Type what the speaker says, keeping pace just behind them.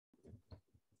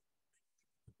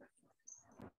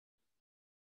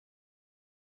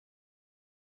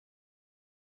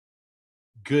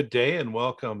Good day and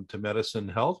welcome to Medicine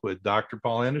Health with Dr.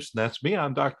 Paul Anderson. That's me.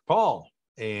 I'm Dr. Paul.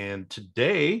 And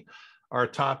today our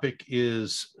topic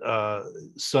is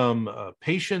some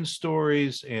patient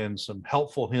stories and some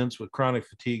helpful hints with chronic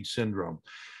fatigue syndrome.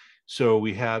 So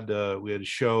we had a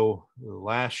show. The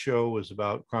last show was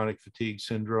about chronic fatigue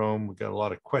syndrome. We got a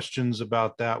lot of questions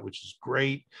about that, which is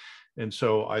great. And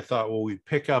so I thought, well, we'd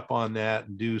pick up on that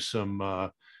and do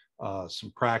some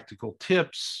practical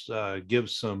tips, give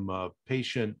some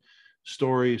patient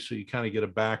stories so you kind of get a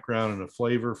background and a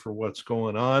flavor for what's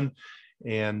going on.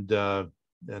 And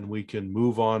then we can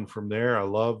move on from there. I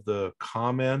love the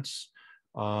comments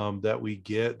that we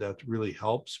get. That really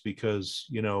helps because,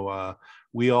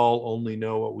 we all only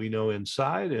know what we know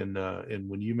inside. And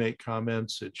when you make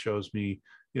comments, it shows me,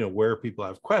 where people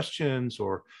have questions,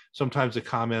 or sometimes the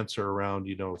comments are around,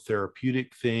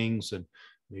 therapeutic things and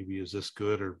maybe is this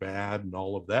good or bad and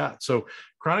all of that. So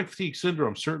chronic fatigue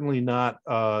syndrome, certainly not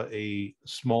a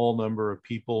small number of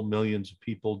people, millions of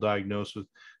people diagnosed with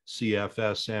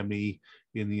CFS ME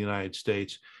in the United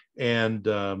States, and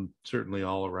certainly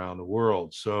all around the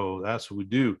world. So that's what we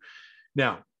do.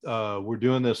 Now, we're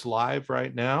doing this live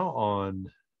right now on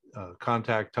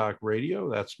Contact Talk Radio.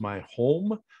 That's my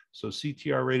home. So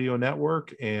CTR Radio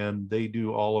Network, and they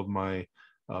do all of my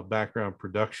background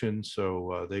production.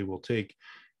 So they'll take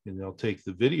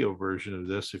the video version of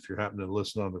this. If you're happening to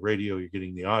listen on the radio, you're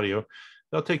getting the audio.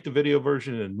 They'll take the video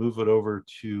version and move it over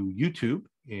to YouTube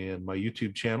and my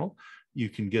YouTube channel. You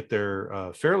can get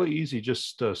there fairly easy.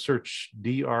 Just search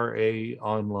DRA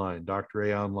Online, Dr.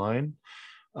 A Online.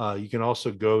 You can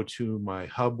also go to my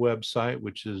hub website,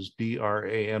 which is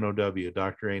DRANOW,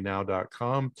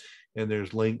 dranow.com. And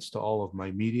there's links to all of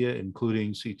my media,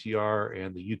 including CTR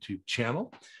and the YouTube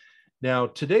channel. Now,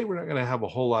 today, we're not going to have a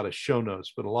whole lot of show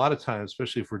notes, but a lot of times,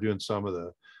 especially if we're doing some of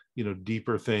the,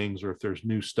 deeper things, or if there's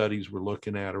new studies we're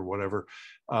looking at or whatever,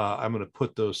 I'm going to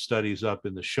put those studies up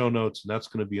in the show notes, and that's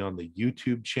going to be on the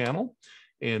YouTube channel.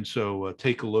 And so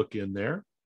take a look in there.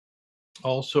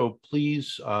 Also,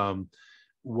 please,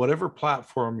 whatever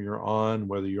platform you're on,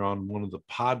 whether you're on one of the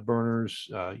pod burners,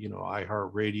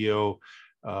 iHeartRadio,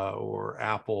 or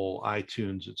Apple,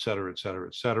 iTunes, et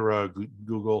cetera,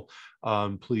 Google,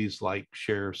 please like,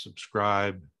 share,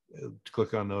 subscribe,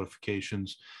 click on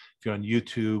notifications. If you're on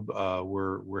YouTube,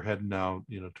 we're heading now,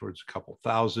 towards a couple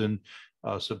thousand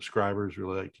subscribers.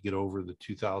 Really like to get over the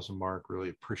 2,000 mark. Really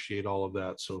appreciate all of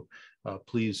that. So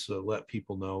please let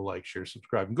people know, like, share,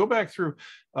 subscribe, and go back through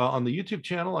on the YouTube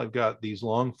channel. I've got these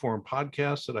long form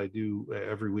podcasts that I do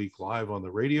every week live on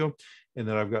the radio, and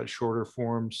then I've got shorter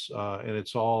forms, and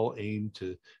it's all aimed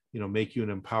to, make you an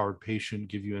empowered patient,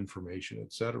 give you information,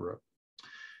 etc.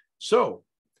 So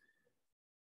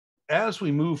as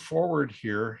we move forward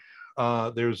here,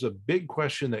 there's a big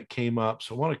question that came up.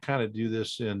 So I want to kind of do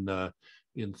this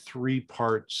in three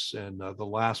parts, and the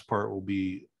last part will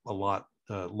be a lot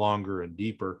longer and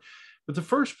deeper. But the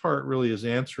first part really is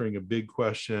answering a big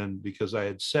question, because I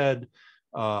had said,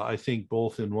 I think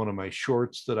both in one of my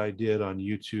shorts that I did on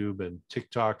YouTube and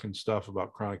TikTok and stuff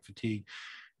about chronic fatigue,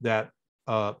 that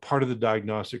part of the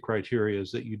diagnostic criteria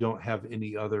is that you don't have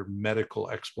any other medical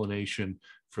explanation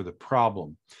for the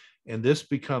problem. And this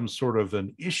becomes sort of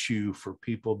an issue for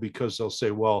people, because they'll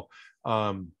say, well,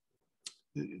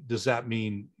 does that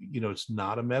mean, it's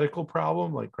not a medical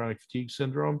problem like chronic fatigue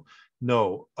syndrome?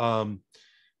 No.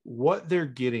 What they're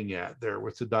getting at there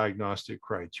with the diagnostic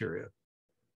criteria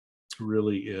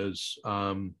really is,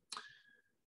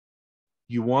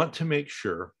 you want to make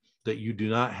sure that you do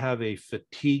not have a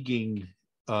fatiguing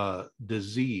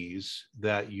disease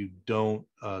that you don't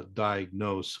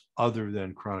diagnose other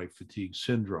than chronic fatigue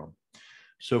syndrome.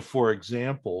 So, for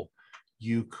example,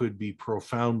 you could be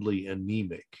profoundly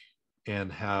anemic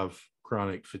and have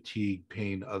chronic fatigue,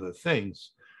 pain, other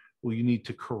things. Well, you need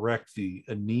to correct the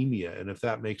anemia. And if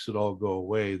that makes it all go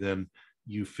away, then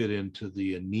you fit into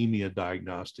the anemia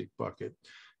diagnostic bucket.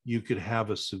 You could have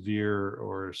a severe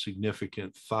or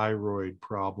significant thyroid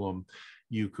problem.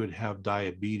 You could have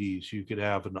diabetes. You could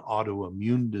have an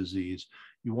autoimmune disease.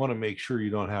 You want to make sure you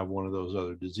don't have one of those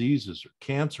other diseases, or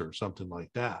cancer, or something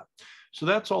like that. So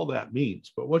that's all that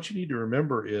means. But what you need to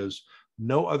remember is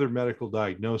no other medical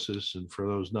diagnosis, and for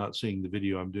those not seeing the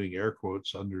video, I'm doing air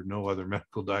quotes under no other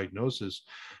medical diagnosis,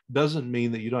 doesn't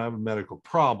mean that you don't have a medical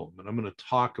problem. And I'm going to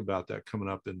talk about that coming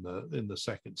up in the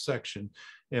second section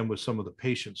and with some of the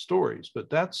patient stories. But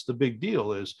that's the big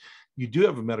deal, is you do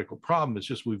have a medical problem. It's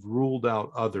just we've ruled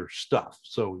out other stuff.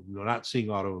 So we're not seeing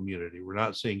autoimmunity. We're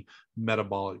not seeing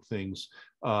metabolic things,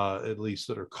 at least,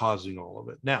 that are causing all of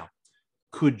it. Now,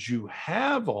 could you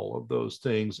have all of those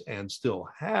things and still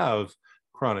have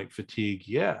chronic fatigue?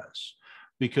 Yes.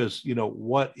 because,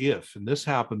 what if, and this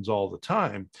happens all the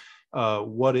time,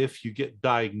 what if you get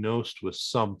diagnosed with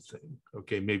something,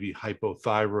 okay, maybe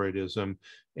hypothyroidism,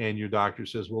 and your doctor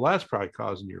says, well, that's probably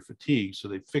causing your fatigue. So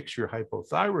they fix your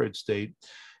hypothyroid state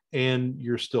and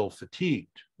you're still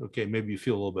fatigued. Okay, maybe you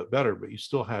feel a little bit better, but you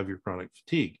still have your chronic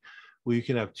fatigue. Well, you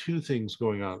can have two things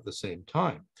going on at the same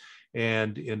time.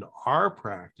 And in our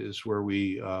practice, where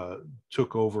we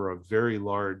took over a very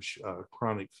large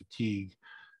chronic fatigue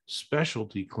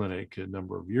specialty clinic a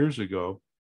number of years ago,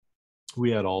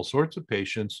 we had all sorts of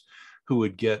patients who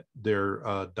would get their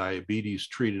diabetes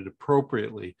treated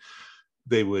appropriately.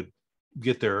 They would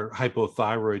get their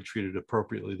hypothyroid treated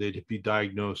appropriately. They'd be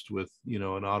diagnosed with, an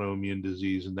autoimmune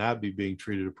disease, and that'd be being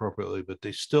treated appropriately, but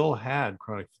they still had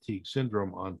chronic fatigue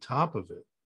syndrome on top of it.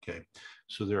 Okay.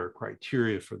 So there are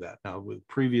criteria for that. Now, with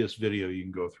previous video, you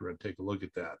can go through and take a look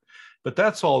at that. But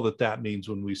that's all that means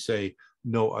when we say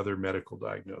no other medical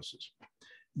diagnosis.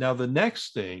 Now, the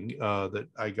next thing that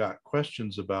I got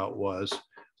questions about was,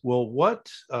 well,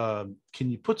 what can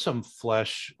you put some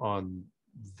flesh on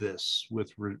this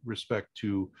with respect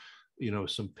to,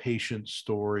 some patient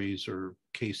stories or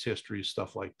case histories,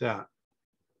 stuff like that?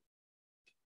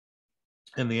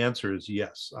 And the answer is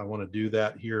yes. I want to do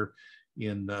that here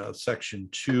in section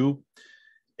 2.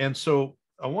 And so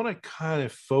I want to kind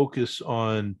of focus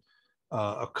on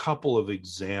a couple of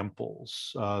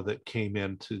examples that came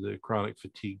into the Chronic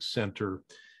Fatigue Center.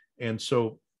 And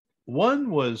so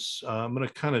one was, I'm going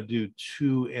to kind of do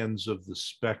two ends of the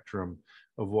spectrum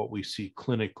of what we see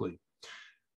clinically.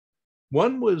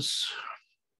 One was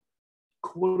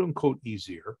quote unquote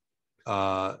easier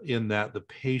in that the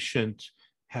patient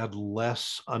had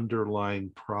less underlying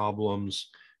problems,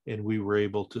 and we were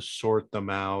able to sort them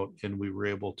out, and we were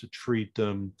able to treat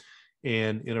them.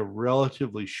 And in a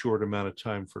relatively short amount of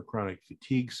time for chronic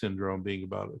fatigue syndrome, being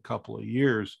about a couple of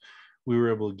years, we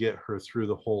were able to get her through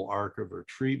the whole arc of her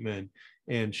treatment.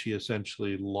 And she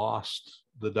essentially lost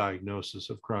the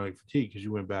diagnosis of chronic fatigue because she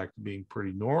went back to being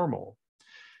pretty normal.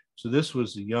 So this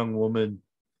was a young woman,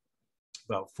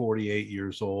 about 48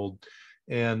 years old,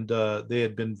 and they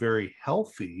had been very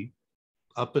healthy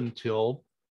up until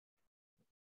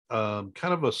kind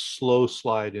of a slow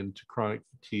slide into chronic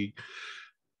fatigue,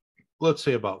 let's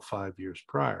say about 5 years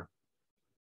prior.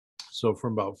 So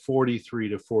from about 43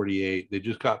 to 48, they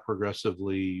just got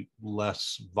progressively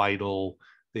less vital.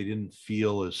 They didn't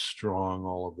feel as strong,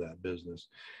 all of that business.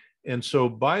 And so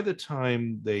by the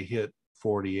time they hit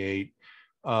 48,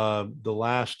 the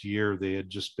last year, they had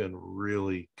just been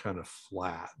really kind of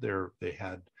flat. They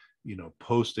had,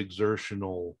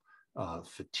 post-exertional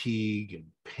fatigue and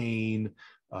pain.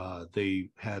 They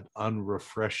had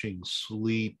unrefreshing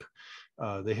sleep.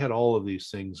 They had all of these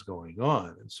things going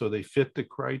on. And so they fit the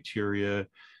criteria.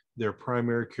 Their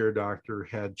primary care doctor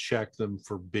had checked them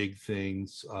for big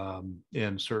things.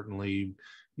 And certainly,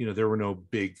 there were no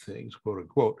big things, quote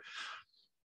unquote.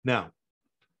 Now,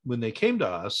 when they came to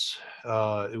us,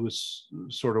 it was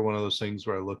sort of one of those things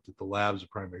where I looked at the labs the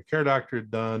primary care doctor had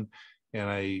done, and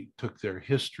I took their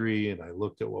history and I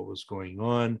looked at what was going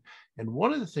on. And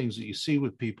one of the things that you see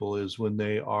with people is when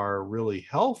they are really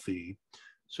healthy.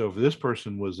 So if this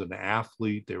person was an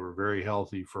athlete, they were very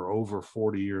healthy for over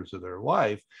 40 years of their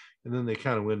life, and then they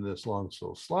kind of went in this long,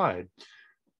 slow slide.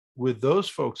 With those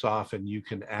folks, often you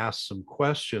can ask some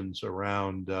questions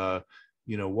around,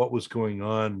 what was going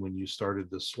on when you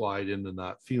started to slide into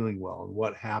not feeling well, and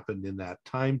what happened in that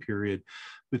time period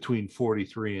between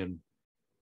 43 and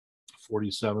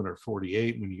 47 or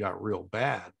 48 when you got real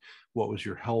bad. What was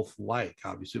your health like?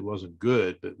 Obviously it wasn't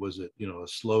good, but was it, a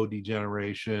slow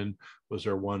degeneration? Was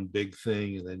there one big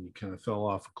thing and then you kind of fell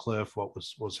off a cliff? What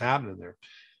was happening there?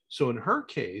 So in her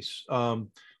case, it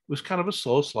was kind of a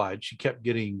slow slide. She kept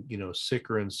getting,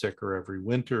 sicker and sicker every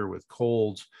winter with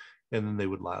colds, and then they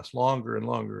would last longer and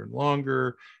longer and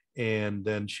longer. And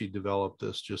then she developed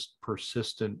this just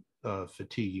persistent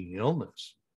fatiguing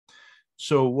illness.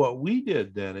 So what we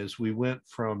did then is we went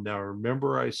from, now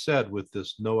remember I said with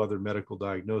this no other medical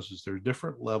diagnosis, there are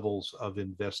different levels of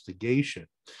investigation.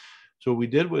 So what we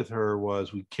did with her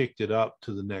was we kicked it up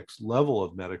to the next level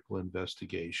of medical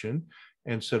investigation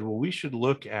and said, well, we should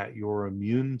look at your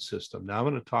immune system. Now I'm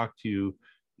going to talk to you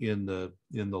in the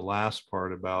last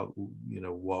part about,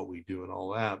 what we do and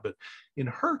all that. But in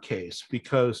her case,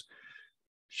 because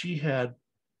she had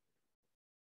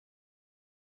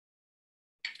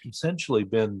essentially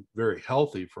been very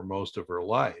healthy for most of her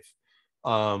life,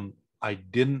 I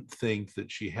didn't think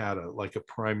that she had a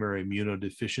primary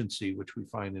immunodeficiency, which we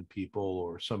find in people,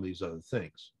 or some of these other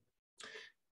things.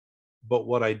 But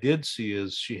what I did see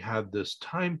is she had this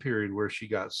time period where she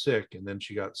got sick, and then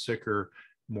she got sicker,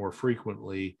 more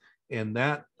frequently. And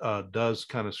that does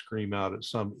kind of scream out at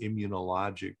some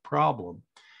immunologic problem.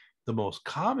 The most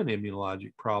common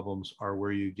immunologic problems are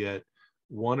where you get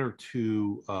one or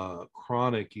two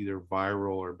chronic, either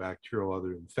viral or bacterial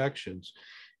other infections,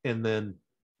 and then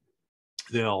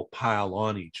they'll pile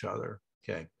on each other.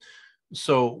 Okay.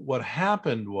 So what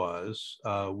happened was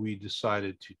we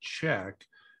decided to check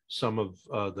some of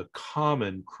the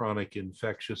common chronic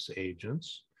infectious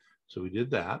agents. So we did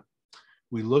that.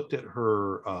 We looked at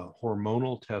her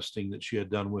hormonal testing that she had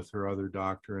done with her other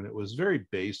doctor, and it was very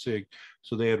basic.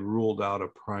 So they had ruled out a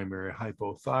primary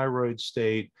hypothyroid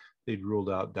state. They'd ruled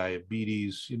out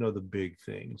diabetes, the big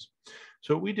things.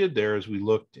 So what we did there is we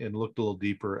looked a little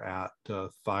deeper at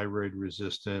thyroid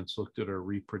resistance, looked at our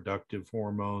reproductive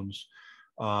hormones,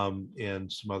 and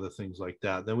some other things like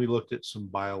that. Then we looked at some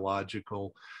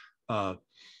biological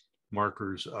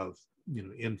markers of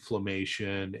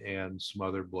inflammation and some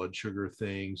other blood sugar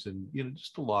things, and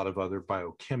just a lot of other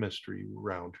biochemistry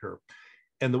around her.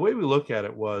 And the way we look at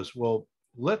it was, well,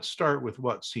 let's start with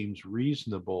what seems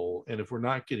reasonable, and if we're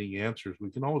not getting answers,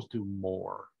 we can always do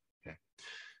more. Okay.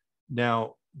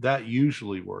 Now that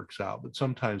usually works out, but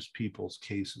sometimes people's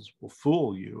cases will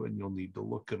fool you and you'll need to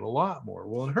look at a lot more.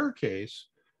 Well, in her case,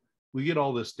 we get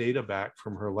all this data back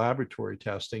from her laboratory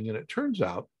testing, and it turns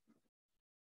out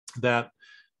that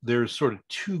there's sort of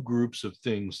two groups of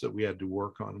things that we had to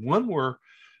work on. One were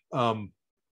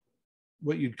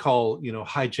what you'd call,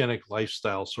 hygienic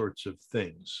lifestyle sorts of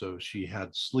things. So she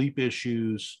had sleep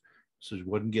issues, so she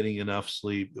wasn't getting enough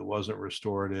sleep. It wasn't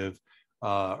restorative.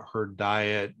 Her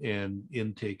diet and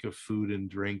intake of food and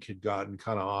drink had gotten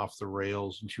kind of off the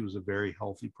rails, and she was a very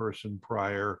healthy person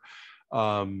prior.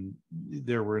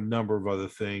 There were a number of other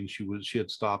things. She had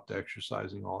stopped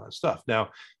exercising, all that stuff. Now,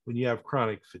 when you have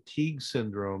chronic fatigue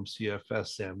syndrome,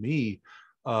 CFS-ME,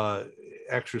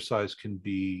 exercise can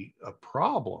be a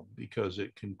problem because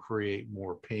it can create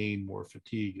more pain, more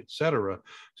fatigue, etc.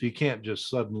 So you can't just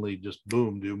suddenly just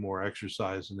boom, do more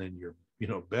exercise and then you're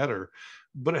better,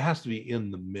 but it has to be in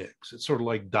the mix. It's sort of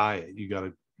like diet. You got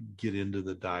to get into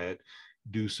the diet,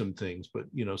 do some things, but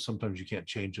sometimes you can't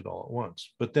change it all at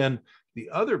once. But then the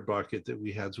other bucket that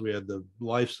we had, so we had the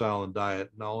lifestyle and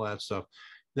diet and all that stuff.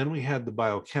 Then we had the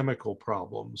biochemical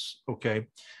problems. Okay.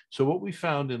 So what we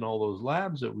found in all those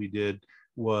labs that we did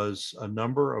was a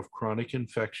number of chronic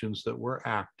infections that were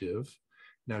active.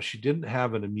 Now, she didn't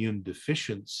have an immune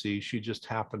deficiency. She just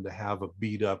happened to have a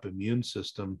beat up immune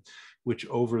system, which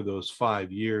over those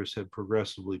 5 years had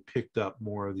progressively picked up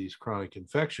more of these chronic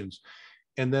infections.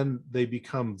 And then they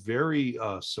become very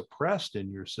suppressed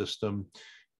in your system,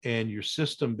 and your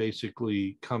system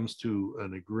basically comes to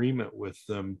an agreement with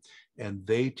them, and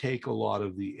they take a lot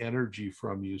of the energy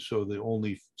from you. So the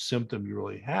only symptom you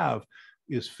really have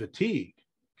is fatigue.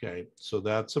 Okay, so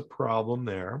that's a problem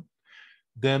there.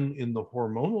 Then in the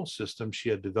hormonal system, she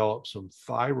had developed some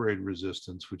thyroid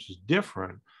resistance, which is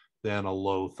different than a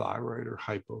low thyroid or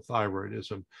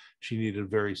hypothyroidism. She needed a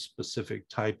very specific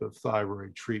type of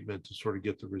thyroid treatment to sort of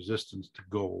get the resistance to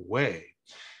go away.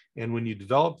 And when you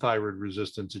develop thyroid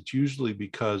resistance, it's usually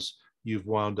because you've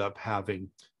wound up having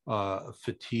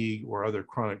fatigue or other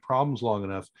chronic problems long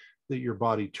enough that your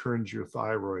body turns your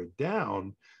thyroid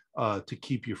down to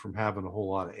keep you from having a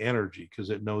whole lot of energy, because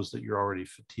it knows that you're already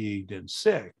fatigued and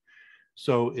sick.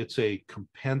 So it's a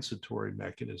compensatory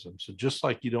mechanism. So just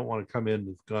like you don't want to come in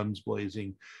with guns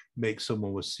blazing, make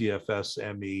someone with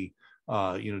CFS-ME,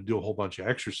 do a whole bunch of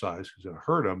exercise because it'll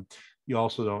hurt them. You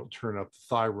also don't turn up the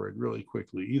thyroid really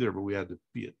quickly either, but we had to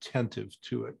be attentive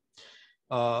to it.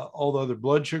 All the other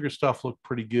blood sugar stuff looked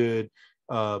pretty good,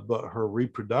 but her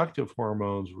reproductive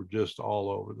hormones were just all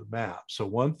over the map. So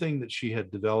one thing that she had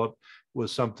developed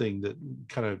was something that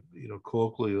kind of,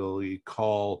 colloquially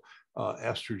call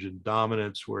estrogen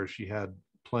dominance, where she had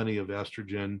plenty of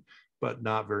estrogen, but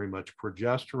not very much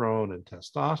progesterone and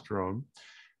testosterone.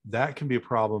 That can be a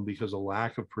problem because a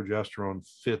lack of progesterone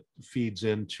feeds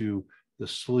into the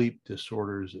sleep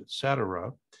disorders,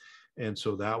 etc. And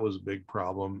so that was a big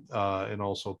problem, and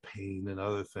also pain and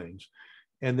other things.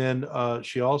 And then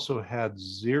she also had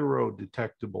zero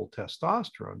detectable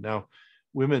testosterone. Now,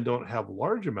 women don't have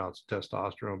large amounts of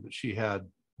testosterone, but she had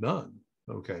none.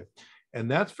 Okay. And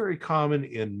that's very common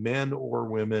in men or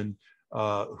women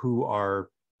who are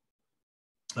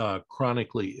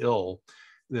chronically ill,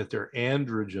 that their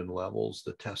androgen levels,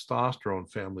 the testosterone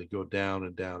family, go down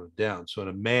and down and down. So in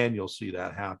a man, you'll see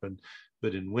that happen,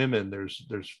 but in women, there's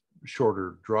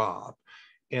shorter drop.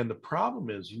 And the problem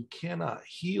is you cannot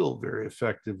heal very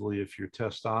effectively if your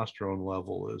testosterone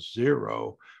level is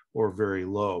zero or very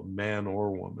low, man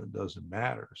or woman, doesn't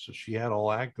matter. So she had all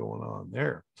that going on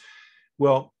there.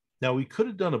 Well, now we could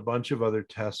have done a bunch of other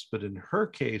tests, but in her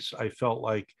case, I felt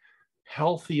like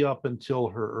healthy up until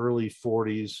her early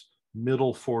 40s,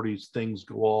 middle 40s, things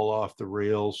go all off the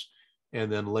rails.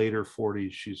 And then later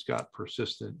 40s, she's got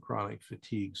persistent chronic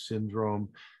fatigue syndrome.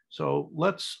 So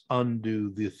let's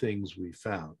undo the things we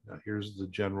found. Now, here's the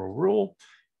general rule.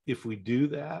 If we do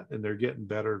that and they're getting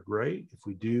better, great. If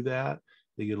we do that,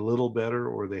 they get a little better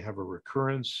or they have a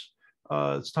recurrence,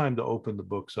 it's time to open the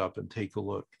books up and take a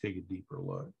look, take a deeper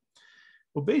look.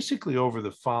 Well, basically, over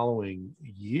the following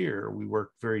year, we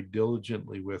worked very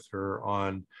diligently with her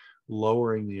on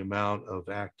lowering the amount of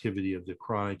activity of the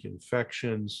chronic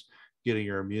infections, getting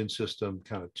her immune system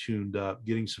kind of tuned up,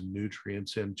 getting some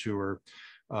nutrients into her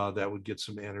that would get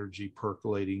some energy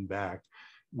percolating back.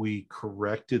 We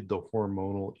corrected the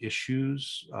hormonal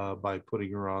issues by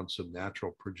putting her on some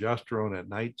natural progesterone at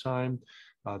nighttime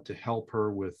to help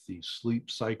her with the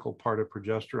sleep cycle part of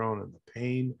progesterone and the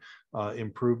pain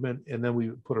improvement. And then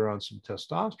we put her on some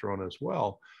testosterone as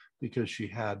well because she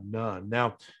had none.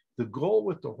 Now, the goal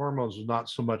with the hormones is not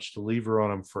so much to leave her on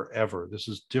them forever. This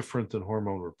is different than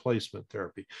hormone replacement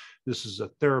therapy. This is a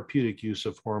therapeutic use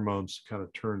of hormones to kind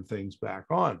of turn things back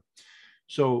on.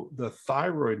 So the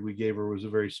thyroid we gave her was a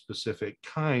very specific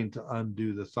kind to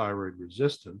undo the thyroid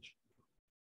resistance.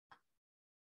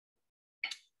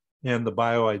 And the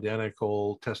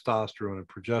bioidentical testosterone and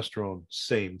progesterone,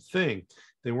 same thing.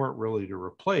 They weren't really to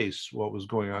replace what was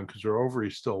going on because her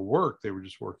ovaries still worked. They were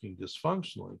just working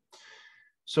dysfunctionally.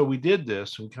 So we did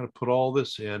this and kind of put all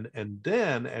this in. And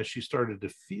then as she started to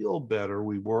feel better,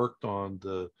 we worked on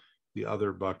the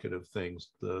other bucket of things,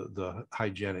 the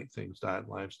hygienic things, diet and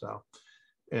lifestyle.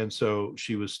 And so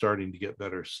she was starting to get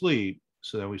better sleep.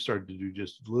 So then we started to do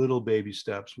just little baby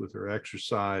steps with her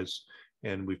exercise.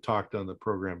 And we've talked on the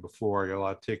program before. I got a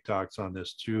lot of TikToks on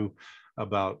this too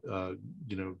about,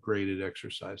 graded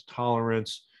exercise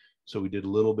tolerance. So we did a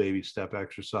little baby step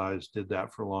exercise, did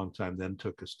that for a long time, then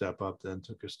took a step up, then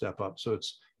took a step up. So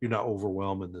you're not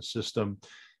overwhelming the system.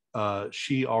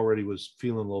 She already was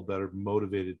feeling a little better,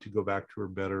 motivated to go back to her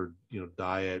better,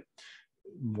 diet,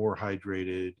 more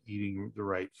hydrated, eating the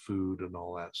right food and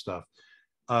all that stuff.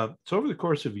 So over the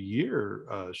course of a year,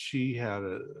 she had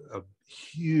a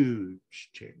huge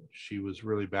change. She was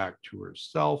really back to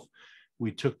herself.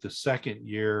 We took the second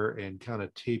year and kind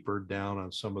of tapered down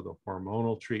on some of the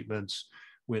hormonal treatments,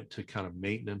 went to kind of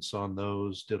maintenance on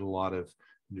those, did a lot of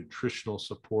nutritional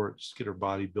support, just get her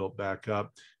body built back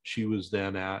up. She was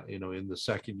then in the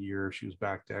second year, she was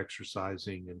back to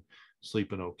exercising and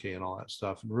sleeping okay and all that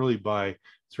stuff. And really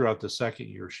throughout the second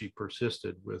year, she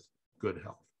persisted with good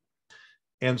health.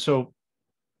 And so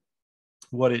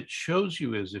what it shows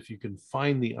you is if you can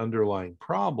find the underlying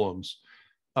problems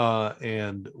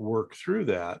and work through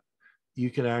that, you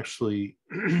can actually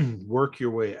work your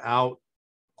way out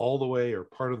all the way or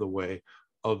part of the way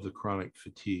of the chronic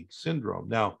fatigue syndrome.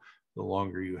 Now, the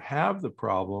longer you have the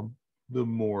problem, the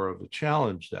more of a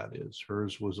challenge that is.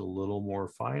 Hers was a little more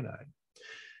finite.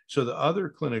 So the other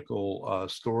clinical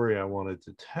story I wanted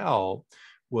to tell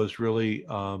was really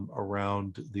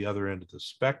around the other end of the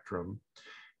spectrum.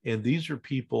 And these are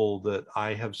people that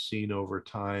I have seen over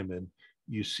time, and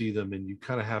you see them and you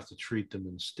kind of have to treat them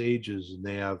in stages, and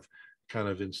they have kind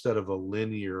of, instead of a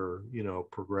linear,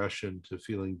 progression to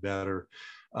feeling better,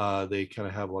 they kind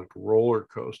of have like a roller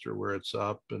coaster where it's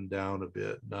up and down a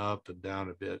bit and up and down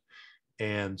a bit.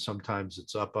 And sometimes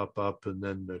it's up, up, up, and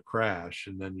then the crash,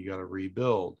 and then you got to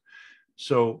rebuild.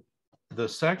 So the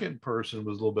second person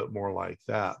was a little bit more like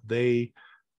that. They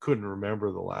couldn't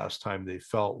remember the last time they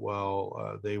felt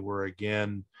well. They were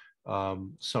again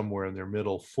somewhere in their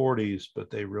middle 40s, but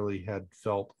they really had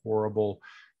felt horrible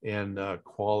and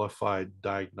qualified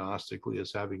diagnostically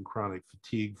as having chronic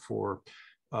fatigue for,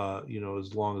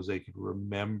 as long as they could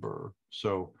remember.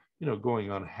 So,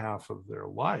 going on half of their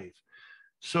life.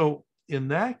 So in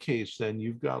that case, then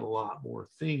you've got a lot more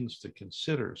things to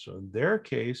consider. So in their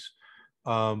case,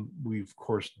 we of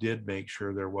course did make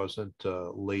sure there wasn't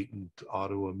latent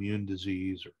autoimmune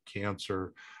disease or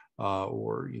cancer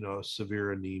or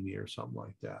severe anemia or something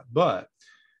like that. But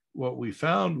what we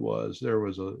found was there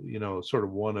was a sort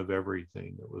of one of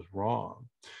everything that was wrong.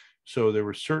 So there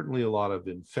were certainly a lot of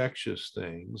infectious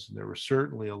things, and there were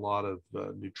certainly a lot of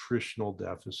nutritional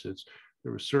deficits.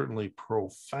 There was certainly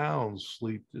profound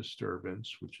sleep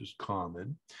disturbance, which is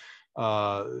common.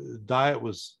 Diet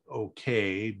was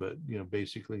okay, but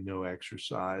basically no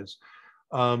exercise.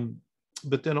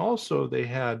 But then also they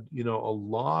had a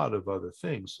lot of other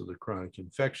things. So the chronic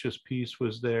infectious piece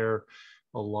was there.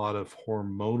 A lot of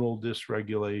hormonal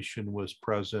dysregulation was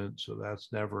present, so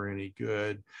that's never any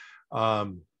good.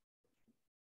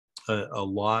 a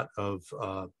lot of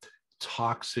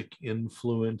toxic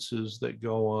influences that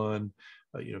go on,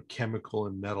 chemical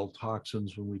and metal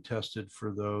toxins when we tested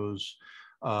for those,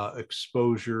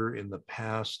 exposure in the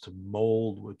past to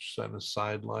mold, which kind of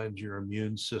sidelines your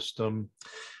immune system.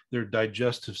 Their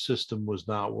digestive system was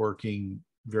not working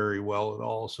very well at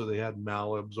all, so they had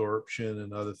malabsorption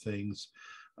and other things,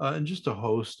 and just a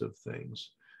host of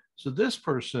things. So this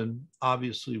person,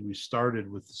 obviously, we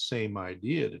started with the same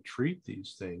idea to treat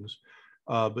these things,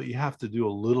 but you have to do a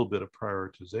little bit of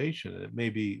prioritization. And it may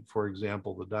be, for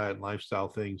example, the diet and lifestyle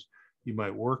things you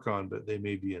might work on, but they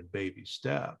may be in baby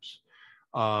steps.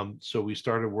 So we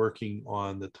started working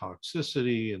on the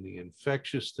toxicity and the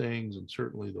infectious things, and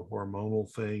certainly the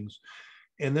hormonal things.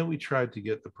 And then we tried to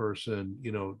get the person,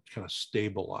 kind of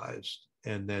stabilized.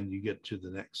 And then you get to the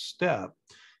next step,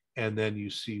 and then you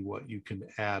see what you can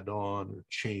add on or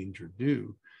change or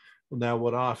do. Now,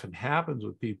 what often happens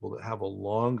with people that have a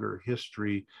longer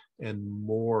history and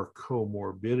more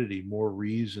comorbidity, more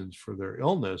reasons for their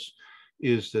illness,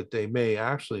 is that they may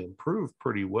actually improve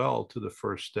pretty well to the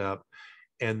first step.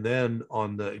 And then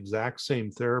on the exact same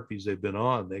therapies they've been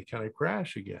on, they kind of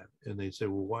crash again. And they say,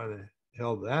 well, why the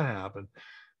hell did that happen?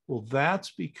 Well,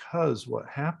 that's because what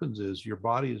happens is your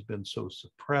body has been so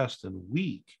suppressed and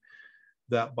weak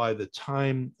that by the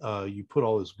time you put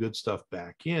all this good stuff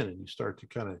back in and you start to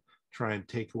kind of try and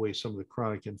take away some of the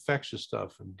chronic infectious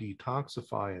stuff and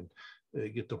detoxify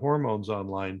and get the hormones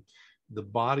online, the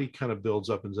body kind of builds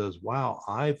up and says, wow,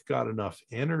 I've got enough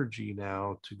energy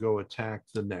now to go attack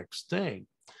the next thing.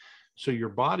 So your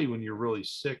body, when you're really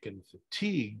sick and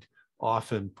fatigued,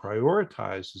 often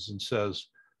prioritizes and says,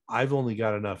 I've only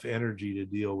got enough energy to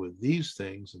deal with these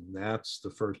things. And that's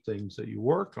the first things that you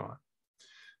work on.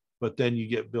 But then you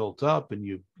get built up and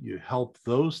you help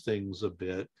those things a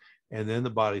bit. And then the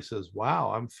body says,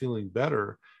 wow, I'm feeling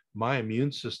better. My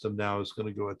immune system now is going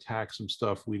to go attack some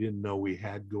stuff we didn't know we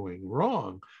had going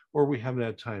wrong, or we haven't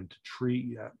had time to treat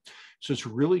yet. So it's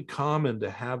really common to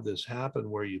have this happen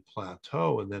where you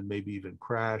plateau and then maybe even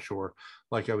crash, or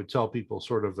like I would tell people,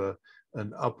 sort of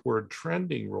an upward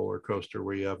trending roller coaster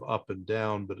where you have up and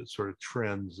down, but it sort of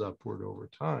trends upward over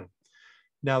time.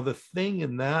 Now, the thing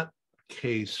in that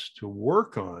case to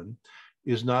work on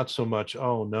is not so much,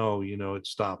 oh no, it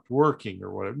stopped working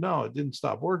or whatever. No, it didn't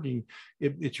stop working.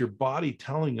 It's your body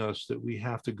telling us that we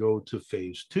have to go to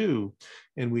phase 2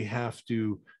 and we have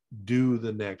to do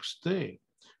the next thing,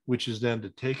 which is then to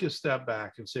take a step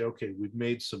back and say, okay, we've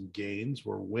made some gains,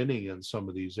 we're winning in some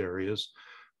of these areas,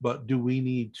 but do we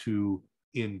need to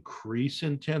increase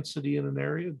intensity in an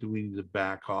area? Do we need to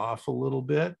back off a little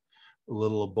bit, a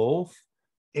little of both?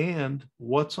 And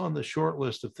what's on the short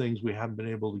list of things we haven't been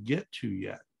able to get to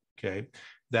yet? Okay,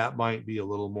 that might be a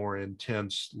little more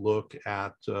intense look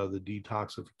at the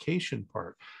detoxification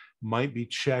part. Might be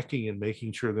checking and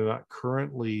making sure they're not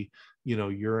currently,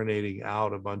 urinating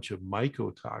out a bunch of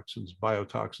mycotoxins,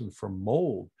 biotoxins from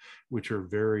mold, which are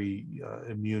very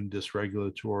immune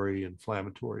dysregulatory,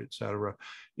 inflammatory, et cetera.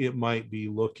 It might be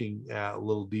looking at a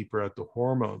little deeper at the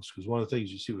hormones, because one of the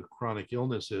things you see with chronic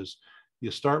illness is you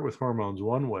start with hormones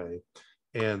one way,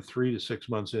 and 3 to 6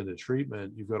 months into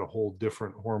treatment, you've got a whole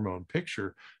different hormone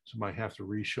picture. So you might have to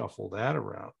reshuffle that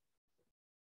around.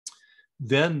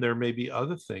 Then there may be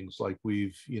other things like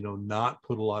we've, not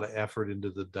put a lot of effort into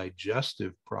the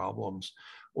digestive problems,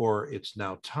 or it's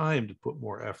now time to put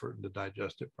more effort into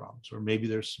digestive problems, or maybe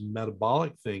there's some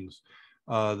metabolic things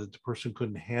that the person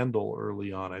couldn't handle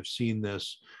early on. I've seen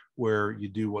this where you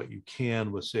do what you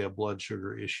can with, say, a blood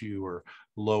sugar issue or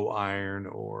low iron,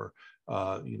 or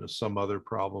some other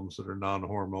problems that are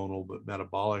non-hormonal but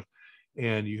metabolic,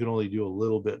 and you can only do a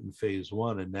little bit in phase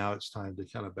 1, and now it's time to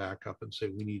kind of back up and say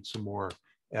we need some more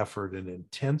effort and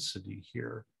intensity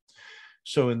here.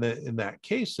 So in that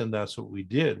case, then that's what we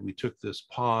did. We took this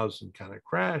pause and kind of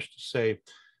crashed to say,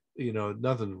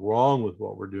 nothing's wrong with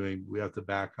what we're doing. We have to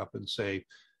back up and say,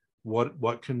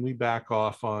 what can we back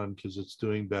off on because it's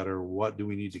doing better? What do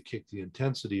we need to kick the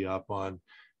intensity up on?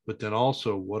 But then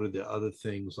also, what are the other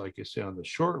things, like I say, on the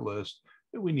short list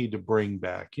that we need to bring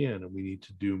back in and we need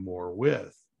to do more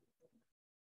with?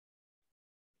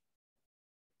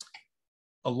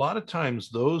 A lot of times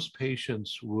those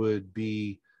patients would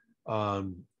be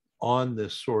on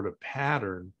this sort of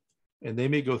pattern, and they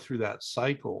may go through that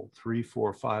cycle 3,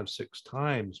 4, 5, 6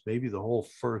 times, maybe the whole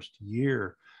first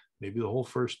year, maybe the whole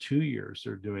first 2 years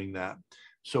they're doing that.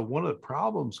 So one of the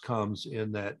problems comes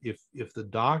in that if the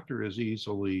doctor is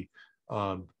easily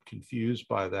confused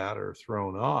by that or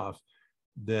thrown off,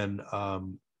 then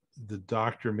the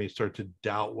doctor may start to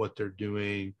doubt what they're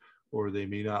doing, or they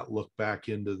may not look back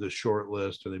into the short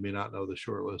list, or they may not know the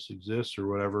short list exists or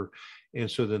whatever. And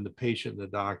so then the patient and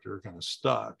the doctor are kind of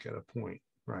stuck at a point,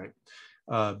 right?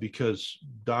 Because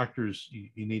doctors,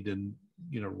 you need to,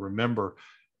 remember,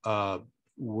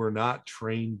 we're not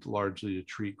trained largely to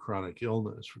treat chronic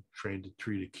illness. We're trained to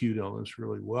treat acute illness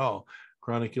really well.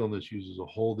 Chronic illness uses a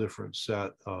whole different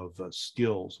set of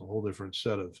skills, a whole different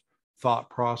set of thought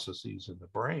processes in the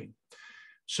brain.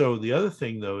 So the other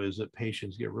thing, though, is that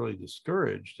patients get really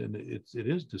discouraged, and it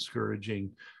is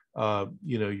discouraging.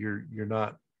 You're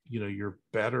not, you're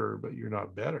better, but you're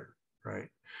not better, right?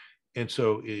 And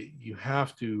so you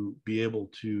have to be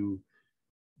able to,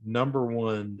 number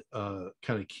one,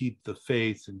 kind of keep the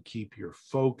faith and keep your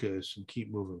focus and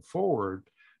keep moving forward.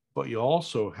 But you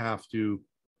also have to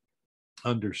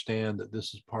understand that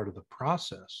this is part of the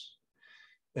process.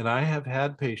 And I have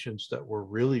had patients that were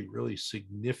really, really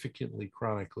significantly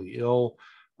chronically ill,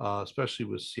 especially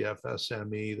with CFS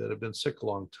ME, that have been sick a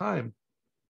long time,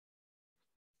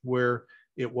 where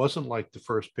it wasn't like the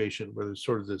first patient where there's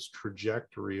sort of this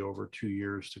trajectory over 2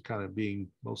 years to kind of being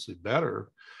mostly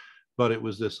better, but it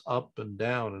was this up and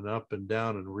down and up and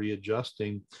down and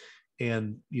readjusting.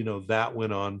 And, that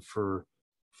went on for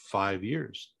 5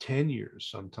 years, 10 years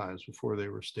sometimes before they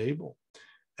were stable.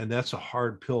 And that's a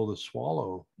hard pill to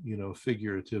swallow,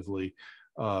 figuratively,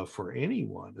 for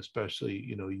anyone, especially,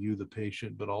 you, the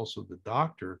patient, but also the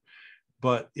doctor.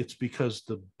 But it's because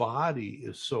the body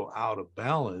is so out of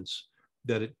balance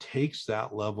that it takes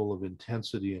that level of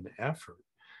intensity and effort.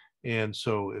 And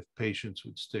so if patients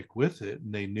would stick with it,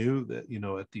 and they knew that,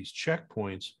 at these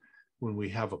checkpoints, when we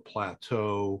have a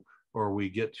plateau or we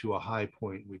get to a high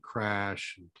point, we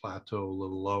crash and plateau a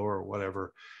little lower or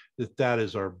whatever, that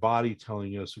is our body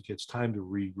telling us, okay, it's time to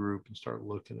regroup and start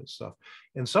looking at stuff.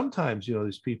 And sometimes,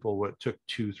 these people, what took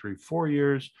 2, 3, 4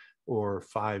 years or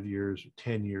 5 years or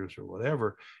 10 years or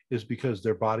whatever, is because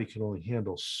their body can only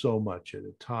handle so much at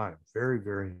a time. Very,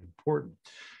 very important.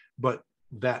 But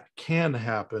that can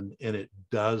happen, and it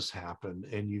does happen,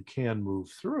 and you can move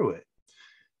through it.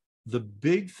 The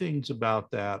big things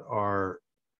about that are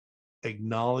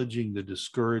acknowledging the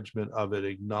discouragement of it,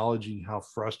 acknowledging how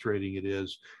frustrating it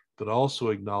is, but also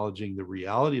acknowledging the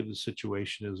reality of the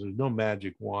situation is there's no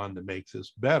magic wand to make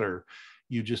this better.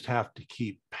 You just have to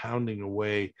keep pounding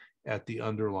away at the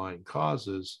underlying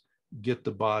causes, get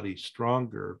the body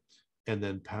stronger, and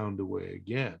then pound away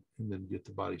again, and then get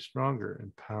the body stronger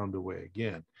and pound away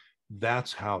again.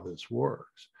 That's how this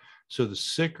works. So the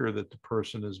sicker that the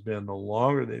person has been, the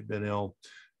longer they've been ill,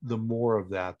 the more of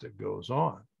that goes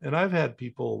on. And I've had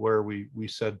people where we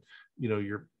said,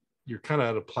 you're kind of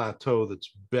at a plateau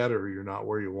that's better. You're not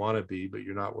where you want to be, but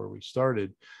you're not where we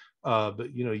started.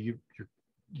 But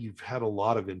you've had a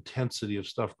lot of intensity of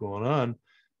stuff going on.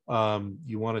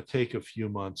 You want to take a few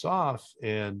months off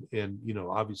and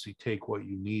obviously take what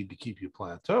you need to keep you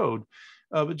plateaued,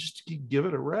 but just give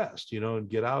it a rest, and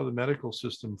get out of the medical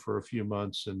system for a few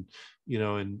months, and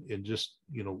just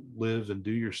live and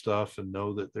do your stuff, and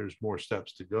know that there's more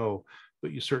steps to go,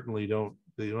 but you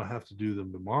don't have to do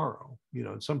them tomorrow,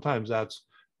 and sometimes that's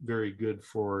very good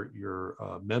for your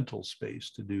mental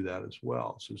space to do that as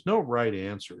well. So there's no right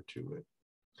answer to it.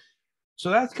 So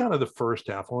that's kind of the first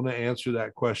half. I want to answer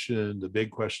that question, the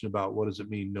big question about what does it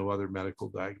mean, no other medical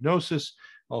diagnosis.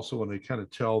 Also want to kind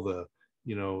of tell the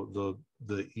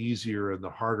easier and the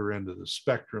harder end of the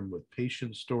spectrum with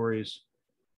patient stories.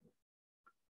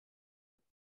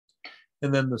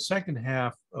 And then the second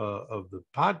half of the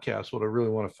podcast, what I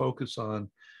really want to focus on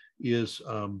is,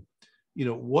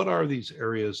 what are these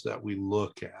areas that we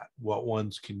look at? What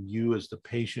ones can you as the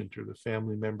patient or the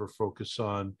family member focus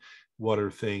on? What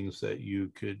are things that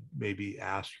you could maybe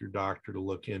ask your doctor to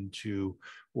look into?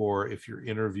 Or if you're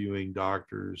interviewing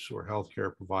doctors or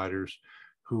healthcare providers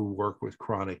who work with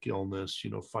chronic illness,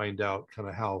 find out kind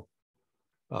of how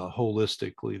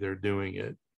holistically they're doing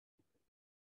it.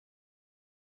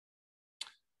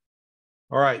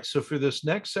 All right, so for this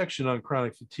next section on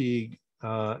chronic fatigue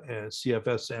and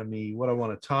CFS-ME, what I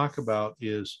want to talk about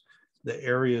is the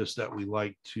areas that we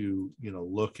like to,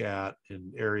 look at,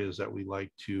 and areas that we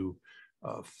like to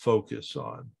focus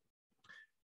on.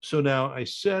 So now I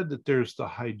said that there's the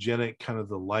hygienic, kind of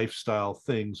the lifestyle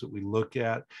things that we look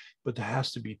at, but that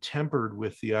has to be tempered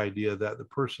with the idea that the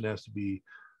person has to be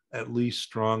at least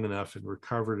strong enough and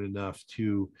recovered enough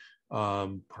to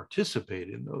participate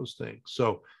in those things.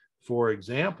 So for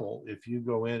example, if you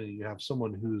go in and you have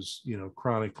someone who's,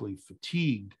 chronically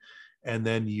fatigued, and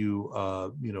then you,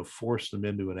 force them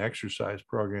into an exercise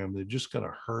program, they're just going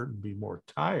to hurt and be more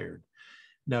tired.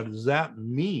 Now, does that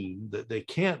mean that they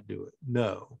can't do it?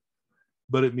 No.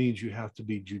 but it means you have to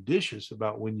be judicious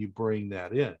about when you bring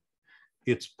that in.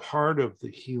 It's part of the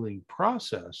healing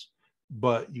process,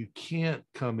 but you can't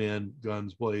come in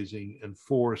guns blazing and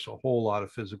force a whole lot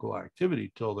of physical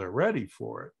activity till they're ready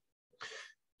for it.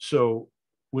 So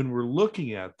when we're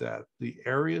looking at that, the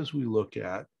areas we look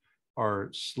at are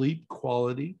sleep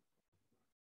quality.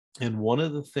 And one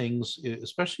of the things,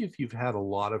 especially if you've had a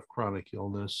lot of chronic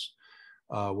illness,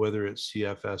 whether it's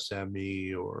CFS,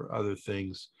 ME, or other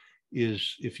things,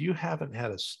 is if you haven't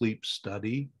had a sleep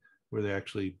study where they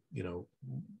actually,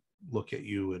 look at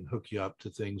you and hook you up to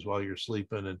things while you're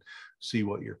sleeping and see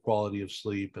what your quality of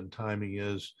sleep and timing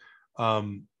is,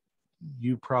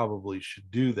 you probably should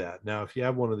do that. Now, if you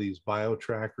have one of these bio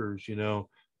trackers,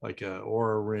 like a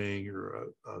Aura Ring or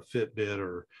a Fitbit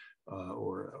or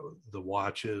the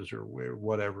watches or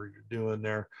whatever you're doing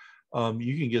there,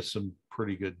 you can get some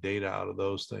pretty good data out of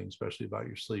those things, especially about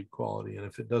your sleep quality. And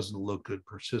if it doesn't look good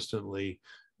persistently,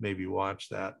 maybe watch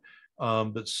that.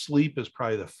 But sleep is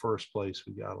probably the first place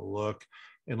we got to look.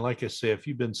 And like I say, if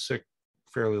you've been sick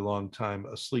fairly long time,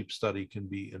 a sleep study can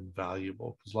be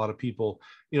invaluable, because a lot of people,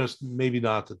 it's maybe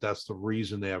not that that's the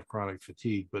reason they have chronic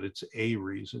fatigue, but it's a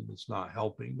reason. It's not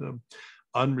helping them.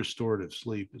 Unrestorative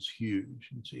sleep is huge.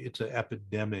 It's an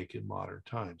epidemic in modern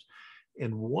times.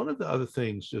 And one of the other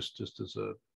things, just as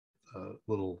a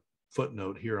little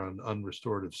footnote here on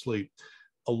unrestorative sleep,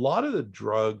 a lot of the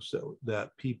drugs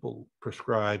that people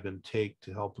prescribe and take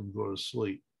to help them go to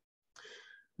sleep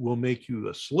will make you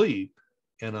asleep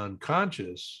and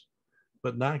unconscious,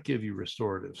 but not give you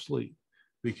restorative sleep,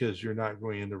 because you're not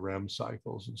going into REM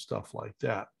cycles and stuff like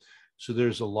that. So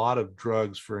there's a lot of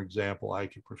drugs, for example, I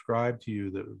could prescribe to you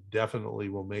that definitely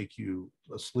will make you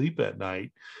asleep at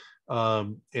night.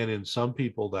 And in some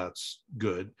people, that's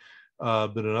good.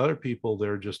 But in other people,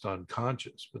 they're just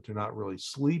unconscious, but they're not really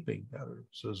sleeping better.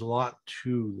 So there's a lot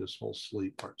to this whole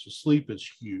sleep part. So sleep is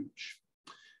huge.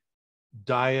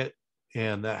 Diet,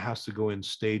 and that has to go in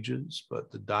stages,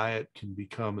 but the diet can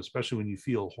become, especially when you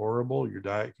feel horrible, your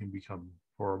diet can become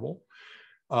horrible.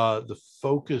 The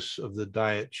focus of the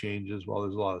diet changes. While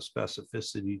there's a lot of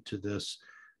specificity to this,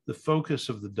 the focus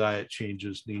of the diet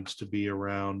changes needs to be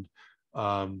around,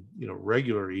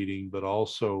 regular eating, but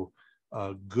also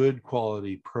good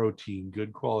quality protein,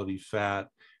 good quality fat,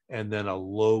 and then a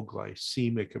low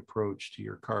glycemic approach to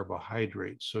your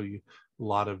carbohydrates. So a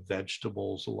lot of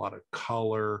vegetables, a lot of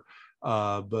color,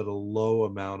 but a low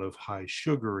amount of high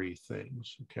sugary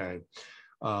things. Okay.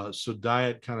 So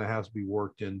diet kind of has to be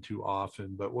worked into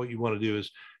often, but what you want to do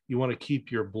is you want to keep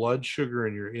your blood sugar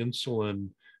and your insulin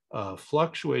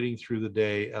fluctuating through the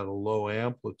day at a low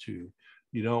amplitude.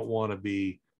 You don't want to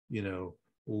be,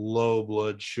 low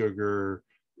blood sugar,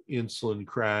 insulin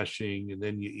crashing, and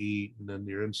then you eat, and then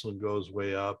your insulin goes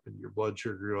way up and your blood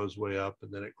sugar goes way up,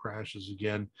 and then it crashes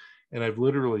again. And I've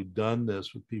literally done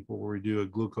this with people where we do a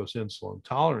glucose insulin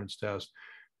tolerance test,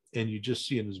 and you just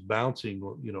see it as bouncing,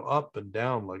 up and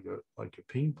down like a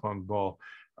ping pong ball.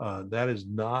 That is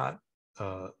not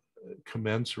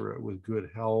commensurate with good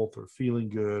health or feeling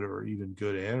good or even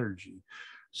good energy.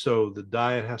 So the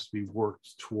diet has to be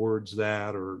worked towards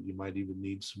that, or you might even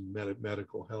need some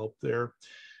medical help there.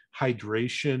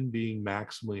 Hydration, being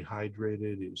maximally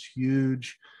hydrated, is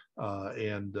huge.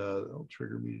 And it'll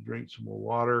trigger me to drink some more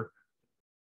water,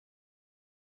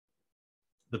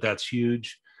 but that's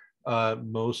huge.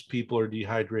 Most people are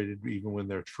dehydrated even when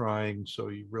they're trying, so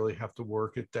you really have to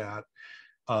work at that.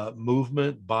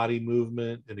 Movement, body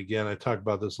movement, and again, I talk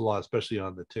about this a lot, especially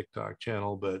on the TikTok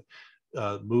channel, but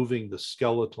moving the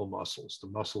skeletal muscles, the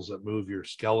muscles that move your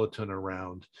skeleton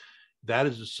around, that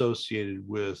is associated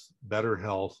with better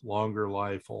health, longer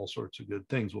life, all sorts of good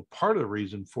things. Well, part of the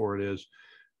reason for it is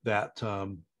that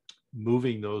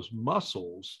moving those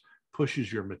muscles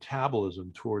pushes your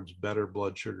metabolism towards better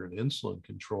blood sugar and insulin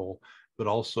control, but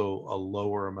also a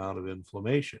lower amount of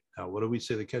inflammation. Now, what do we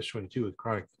say the catch-22 with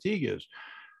chronic fatigue is?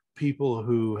 People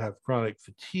who have chronic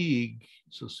fatigue,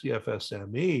 so CFS,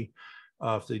 ME,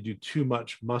 if they do too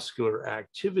much muscular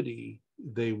activity,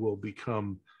 they will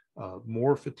become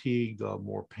more fatigued,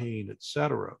 more pain,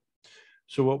 etc.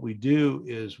 So what we do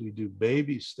is we do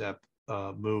baby step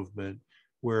movement,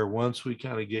 where once we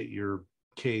kind of get your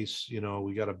case,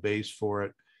 we got a base for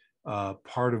it.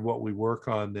 Part of what we work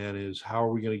on then is how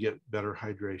are we going to get better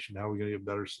hydration? How are we going to get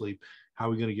better sleep? How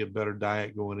are we going to get better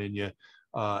diet going in you?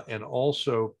 And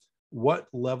also, what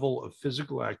level of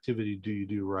physical activity do you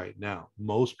do right now?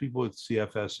 Most people with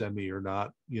CFS ME are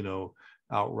not,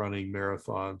 out running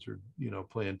marathons or,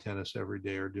 playing tennis every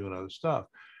day or doing other stuff.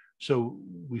 So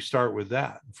we start with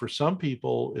that. For some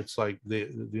people, it's like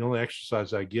the only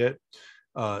exercise I get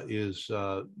is,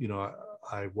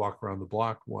 I walk around the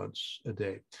block once a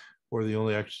day, or the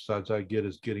only exercise I get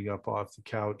is getting up off the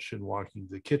couch and walking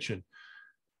to the kitchen.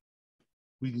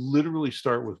 We literally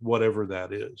start with whatever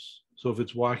that is. So if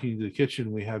it's walking to the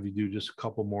kitchen, we have you do just a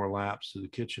couple more laps to the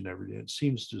kitchen every day. It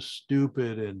seems just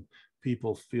stupid and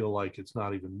people feel like it's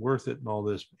not even worth it and all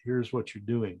this, but here's what you're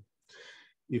doing.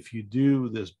 If you do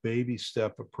this baby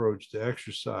step approach to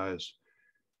exercise,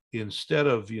 instead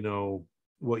of,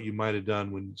 what you might have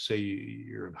done when, say,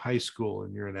 you're in high school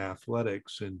and you're in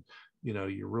athletics and,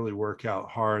 you really work out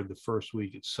hard the first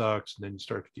week, it sucks. And then you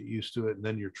start to get used to it. And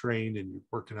then you're trained and you're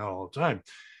working out all the time.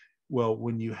 Well,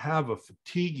 when you have a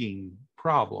fatiguing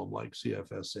problem like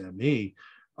CFS-ME,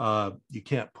 you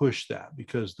can't push that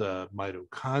because the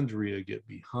mitochondria get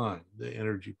behind the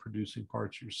energy producing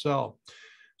parts of your cell.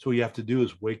 So what you have to do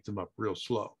is wake them up real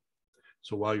slow.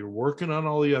 So while you're working on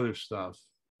all the other stuff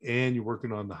and you're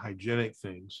working on the hygienic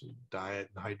things, diet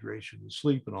and hydration and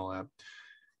sleep and all that,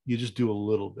 you just do a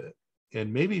little bit.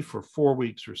 And maybe for 4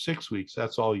 weeks or 6 weeks,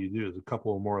 that's all you do is a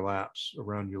couple of more laps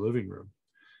around your living room.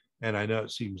 And I know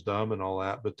it seems dumb and all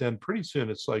that, but then pretty soon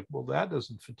it's like, well, that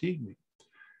doesn't fatigue me.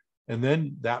 And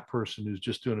then that person who's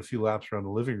just doing a few laps around the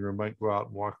living room might go out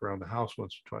and walk around the house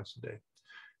once or twice a day.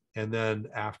 And then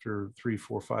after 3,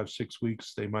 4, 5, 6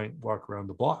 weeks, they might walk around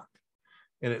the block.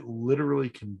 And it literally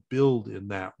can build in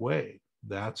that way.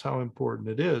 That's how important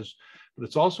it is. But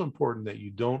it's also important that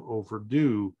you don't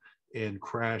overdo and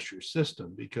crash your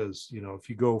system, because, if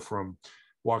you go from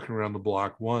walking around the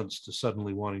block once to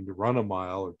suddenly wanting to run a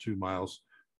mile or 2 miles,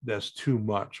 that's too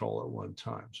much all at one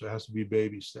time. So it has to be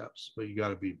baby steps, but you got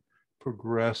to be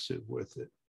progressive with it.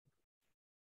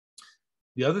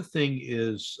 The other thing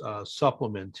is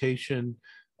supplementation.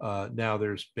 Now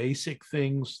there's basic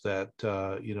things that,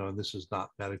 and this is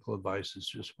not medical advice, it's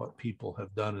just what people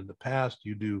have done in the past.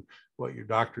 You do what your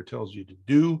doctor tells you to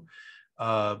do,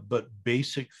 but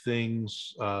basic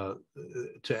things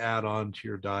to add on to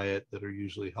your diet that are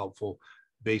usually helpful: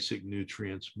 basic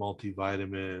nutrients,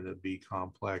 multivitamin, a B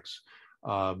complex,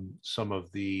 some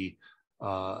of the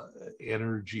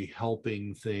energy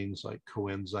helping things like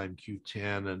coenzyme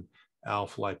Q10 and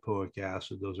alpha lipoic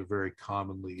acid. Those are very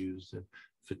commonly used in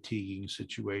fatiguing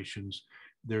situations.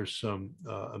 There's some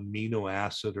amino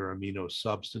acid or amino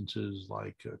substances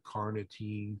like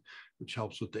carnitine, which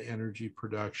helps with the energy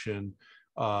production,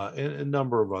 and a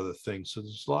number of other things. So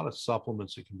there's a lot of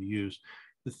supplements that can be used.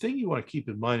 The thing you want to keep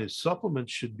in mind is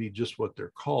supplements should be just what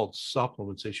they're called,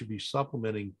 supplements. They should be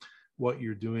supplementing what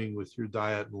you're doing with your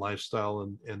diet and lifestyle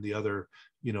and the other,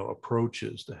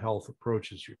 approaches, the health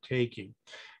approaches you're taking.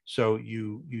 So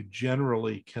you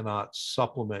generally cannot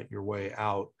supplement your way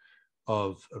out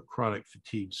of a chronic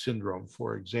fatigue syndrome,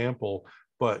 for example,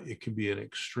 but it can be an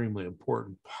extremely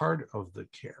important part of the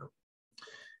care.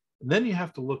 And then you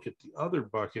have to look at the other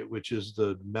bucket, which is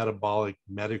the metabolic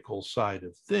medical side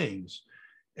of things.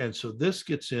 And so this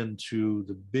gets into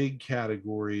the big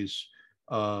categories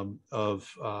of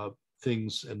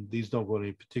things, and these don't go in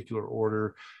any particular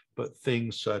order, but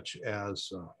things such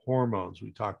as hormones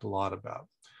we talked a lot about.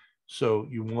 So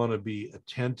you want to be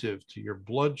attentive to your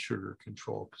blood sugar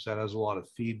control, because that has a lot of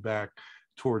feedback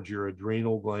towards your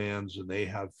adrenal glands, and they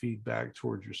have feedback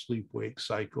towards your sleep-wake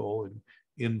cycle and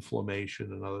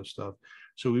inflammation and other stuff.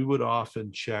 So we would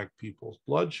often check people's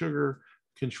blood sugar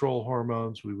control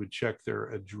hormones. We would check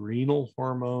their adrenal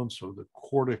hormones, so the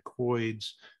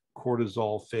corticoids,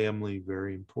 cortisol family,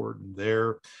 very important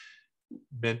there.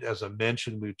 As I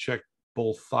mentioned, we would check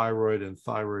both thyroid and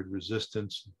thyroid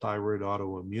resistance, and thyroid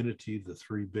autoimmunity, the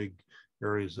 3 big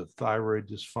areas of thyroid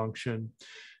dysfunction.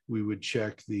 We would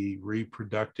check the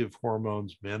reproductive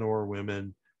hormones, men or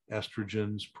women,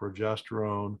 estrogens,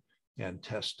 progesterone, and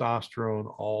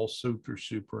testosterone, all super,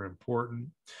 super important.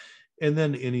 And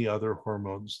then any other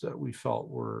hormones that we felt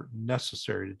were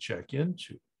necessary to check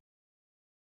into.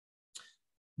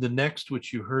 The next,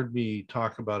 which you heard me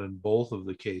talk about in both of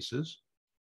the cases,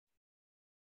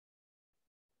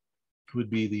 would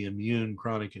be the immune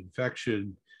chronic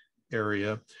infection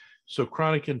area. So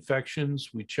chronic infections,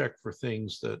 we check for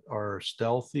things that are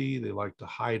stealthy. They like to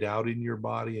hide out in your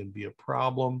body and be a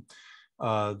problem.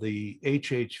 The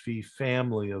HHV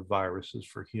family of viruses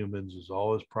for humans is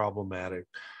always problematic.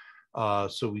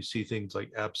 So we see things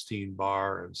like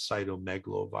Epstein-Barr and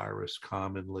cytomegalovirus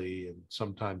commonly, and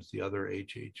sometimes the other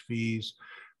HHVs.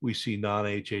 We see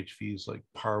non-HHVs like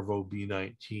Parvo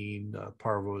B19.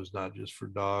 Parvo is not just for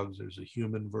dogs. There's a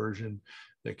human version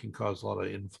that can cause a lot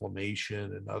of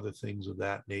inflammation and other things of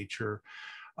that nature.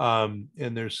 And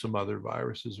there's some other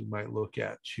viruses we might look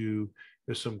at too.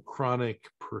 There's some chronic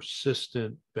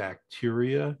persistent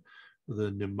bacteria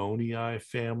the pneumoniae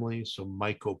family, so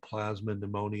Mycoplasma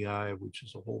pneumoniae, which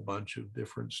is a whole bunch of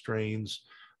different strains,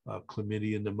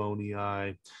 chlamydia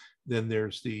pneumoniae. Then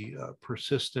there's the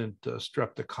persistent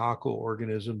streptococcal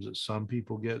organisms that some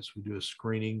people get. So we do a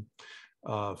screening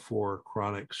for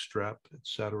chronic strep, et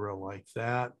cetera, like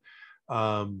that.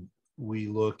 We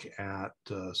look at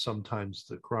sometimes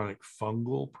the chronic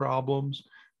fungal problems.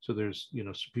 So there's,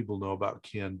 so people know about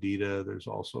candida. There's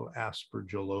also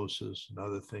aspergillosis and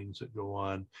other things that go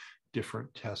on,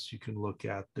 different tests you can look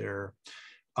at there.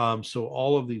 So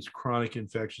all of these chronic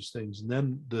infectious things. And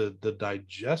then the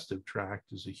digestive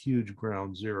tract is a huge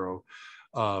ground zero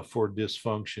for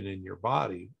dysfunction in your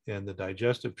body. And the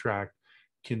digestive tract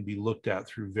can be looked at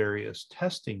through various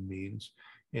testing means.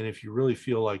 And if you really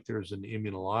feel like there's an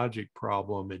immunologic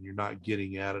problem and you're not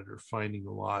getting at it or finding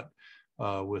a lot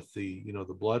with the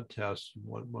blood tests, you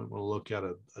might want to look at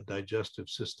a digestive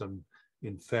system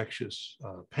infectious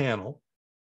panel.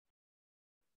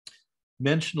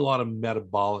 Mentioned a lot of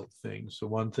metabolic things. So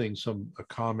one thing a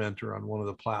commenter on one of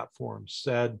the platforms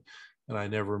said, and I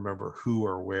never remember who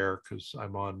or where because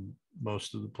I'm on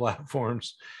most of the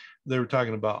platforms, they were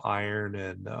talking about iron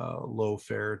and low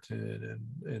ferritin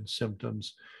and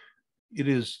symptoms. It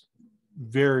is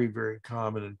very, very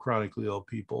common in chronically ill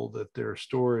people that their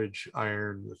storage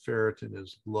iron, the ferritin,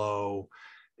 is low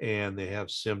and they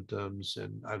have symptoms.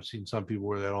 And I've seen some people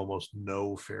where they had almost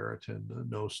no ferritin,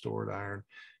 no stored iron.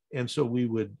 And so we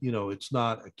would, it's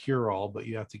not a cure-all, but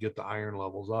you have to get the iron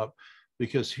levels up.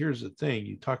 Because here's the thing,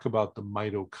 you talk about the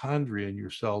mitochondria in your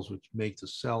cells, which make the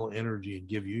cell energy and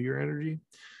give you your energy.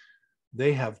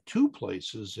 They have two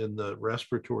places in the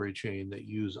respiratory chain that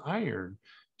use iron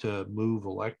to move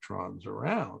electrons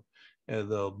around. And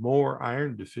the more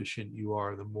iron deficient you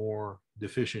are, the more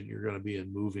deficient you're going to be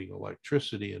in moving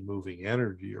electricity and moving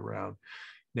energy around.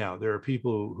 Now, there are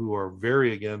people who are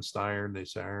very against iron. They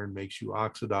say iron makes you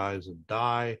oxidize and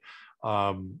die.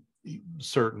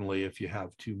 Certainly if you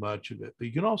have too much of it, but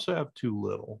you can also have too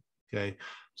little. Okay.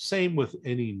 Same with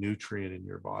any nutrient in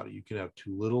your body. You can have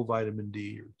too little vitamin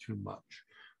D or too much.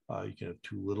 You can have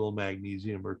too little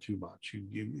magnesium or too much.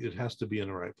 It has to be in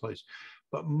the right place.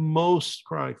 But most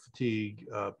chronic fatigue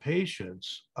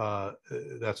patients,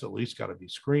 that's at least got to be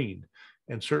screened.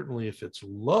 And certainly if it's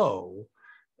low,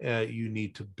 you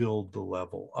need to build the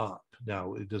level up.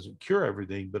 Now, it doesn't cure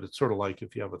everything, but it's sort of like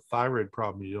if you have a thyroid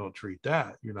problem, you don't treat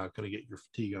that, you're not going to get your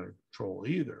fatigue under control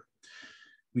either.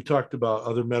 We talked about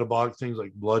other metabolic things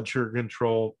like blood sugar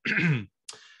control.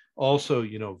 Also,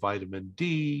 vitamin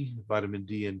D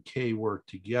and K work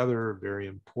together. Very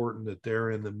important that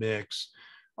they're in the mix.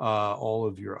 All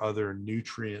of your other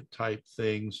nutrient type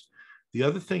things. The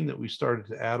other thing that we started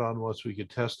to add on once we could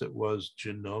test it was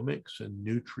genomics and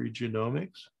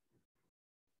nutrigenomics.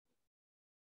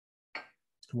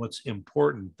 What's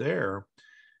important there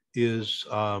is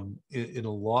in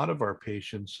a lot of our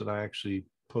patients, and I actually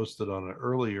posted on an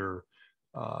earlier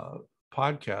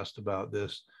podcast about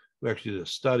this, we actually did a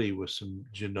study with some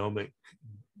genomic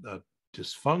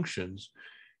dysfunctions.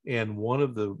 And one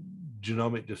of the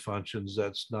genomic dysfunctions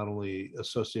that's not only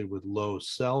associated with low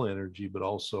cell energy, but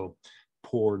also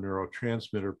poor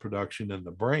neurotransmitter production in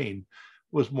the brain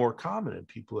was more common in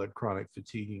people who had chronic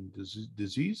fatiguing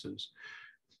diseases.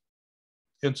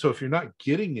 And so if you're not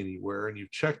getting anywhere and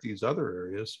you've checked these other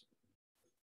areas,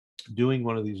 doing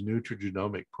one of these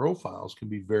nutrigenomic profiles can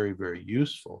be very, very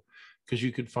useful because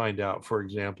you could find out, for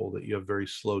example, that you have very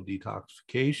slow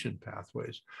detoxification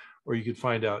pathways, or you could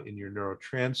find out in your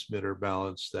neurotransmitter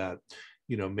balance that,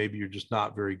 maybe you're just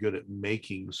not very good at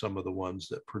making some of the ones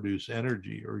that produce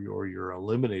energy, or you're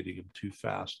eliminating them too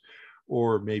fast,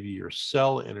 or maybe your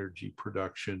cell energy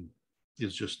production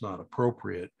is just not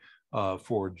appropriate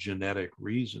for genetic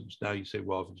reasons. Now you say,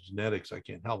 well, if it's genetics, I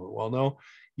can't help it. Well, no,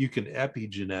 you can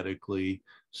epigenetically.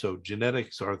 So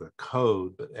genetics are the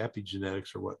code, but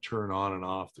epigenetics are what turn on and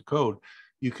off the code.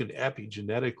 You can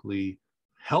epigenetically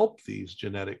help these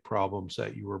genetic problems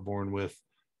that you were born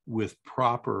with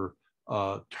proper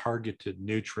targeted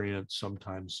nutrients,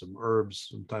 sometimes some herbs,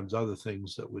 sometimes other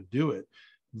things that would do it.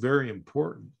 Very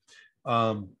important.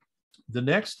 The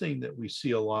next thing that we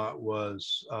see a lot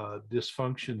was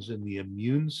dysfunctions in the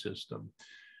immune system.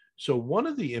 So one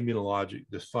of the immunologic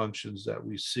dysfunctions that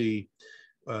we see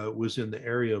was in the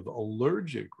area of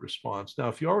allergic response. Now,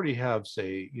 if you already have,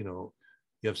 say, you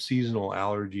have seasonal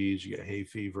allergies, you get hay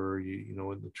fever,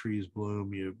 when the trees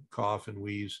bloom, you cough and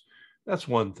wheeze, that's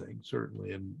one thing,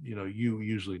 certainly. And, you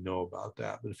usually know about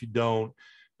that. But if you don't,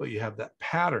 but you have that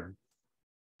pattern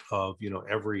of,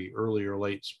 every early or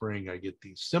late spring, I get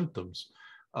these symptoms,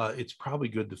 it's probably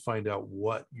good to find out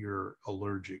what you're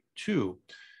allergic to.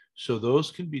 So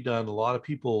those can be done. A lot of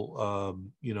people,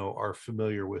 are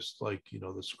familiar with, like,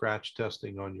 the scratch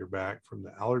testing on your back from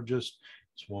the allergist.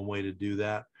 It's one way to do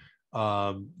that.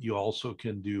 You also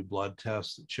can do blood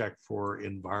tests that check for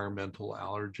environmental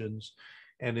allergens.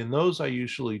 And in those, I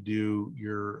usually do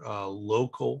your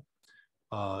local,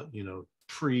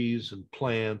 trees and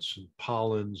plants and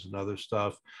pollens and other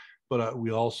stuff. But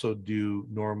we also do,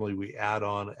 normally we add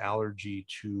on allergy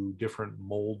to different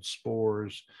mold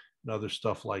spores and other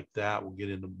stuff like that. We'll get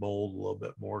into mold a little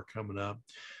bit more coming up.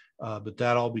 But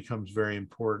that all becomes very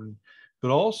important.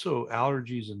 But also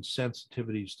allergies and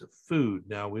sensitivities to food.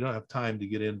 Now, we don't have time to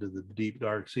get into the deep,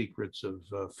 dark secrets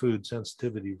of food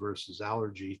sensitivity versus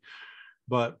allergy.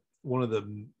 But one of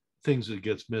the things that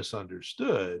gets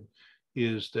misunderstood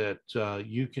is that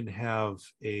you can have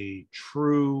a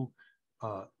true,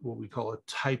 what we call a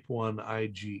type 1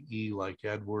 IgE, like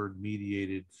Edward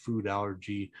mediated food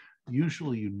allergy.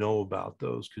 Usually you know about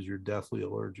those because you're deathly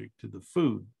allergic to the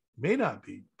food. May not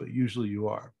be, but usually you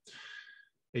are.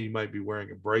 And you might be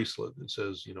wearing a bracelet that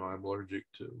says, I'm allergic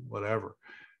to whatever.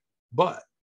 But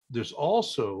there's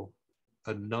also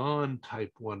a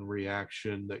non-type 1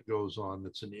 reaction that goes on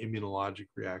that's an immunologic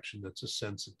reaction, that's a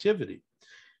sensitivity.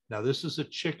 Now, this is a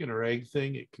chicken or egg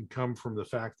thing. It can come from the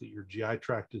fact that your GI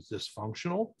tract is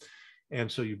dysfunctional.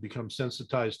 And so you become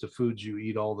sensitized to foods you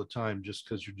eat all the time just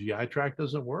because your GI tract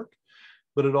doesn't work.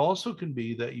 But it also can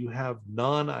be that you have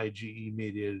non-IgE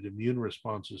mediated immune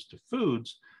responses to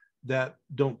foods that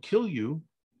don't kill you,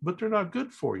 but they're not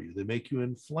good for you. They make you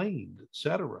inflamed,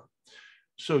 etc.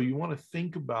 So you want to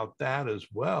think about that as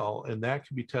well. And that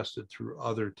can be tested through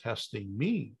other testing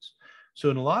means. So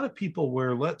in a lot of people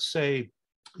where, let's say,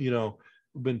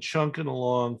 we've been chunking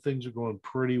along, things are going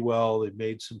pretty well, they've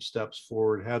made some steps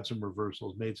forward, had some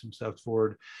reversals, made some steps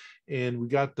forward, and we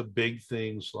got the big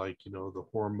things like, the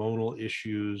hormonal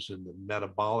issues and the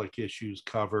metabolic issues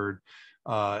covered,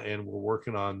 and we're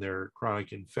working on their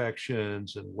chronic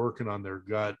infections and working on their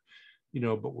gut,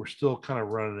 but we're still kind of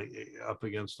running up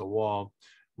against the wall.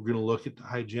 We're going to look at the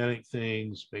hygienic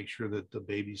things, make sure that the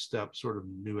baby step sort of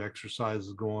new exercise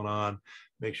is going on,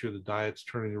 make sure the diet's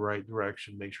turning the right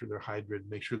direction, make sure they're hydrated,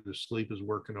 make sure their sleep is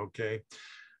working okay.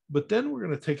 But then we're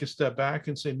going to take a step back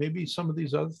and say, maybe some of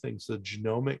these other things, the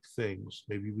genomic things,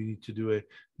 maybe we need to do a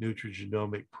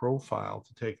nutrigenomic profile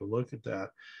to take a look at that.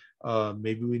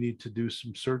 Maybe we need to do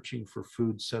some searching for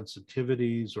food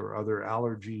sensitivities or other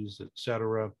allergies, et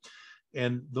cetera.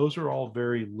 And those are all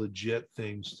very legit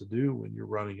things to do when you're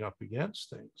running up against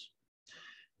things.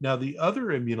 Now, the other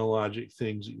immunologic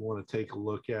things that you want to take a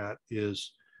look at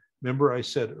is, remember I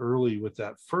said early with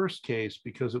that first case,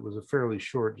 because it was a fairly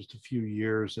short, just a few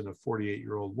years in a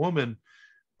 48-year-old woman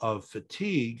of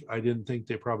fatigue, I didn't think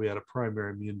they probably had a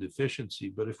primary immune deficiency.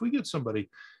 But if we get somebody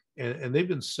and they've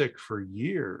been sick for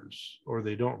years, or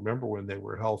they don't remember when they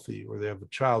were healthy, or they have a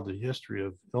childhood history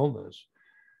of illness,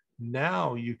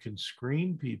 now you can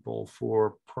screen people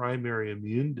for primary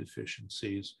immune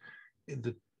deficiencies.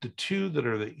 The two that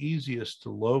are the easiest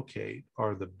to locate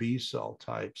are the B cell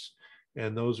types.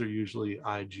 And those are usually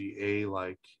IgA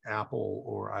like Apple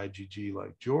or IgG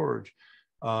like George.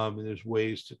 And there's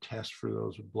ways to test for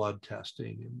those with blood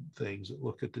testing and things that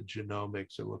look at the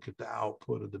genomics, that look at the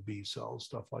output of the B cells,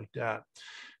 stuff like that.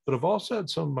 But I've also had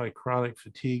some of my chronic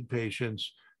fatigue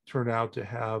patients turn out to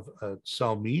have a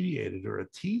cell mediated or a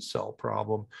T cell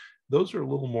problem. Those are a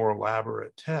little more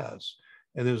elaborate tests.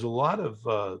 And there's a lot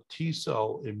of T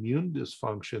cell immune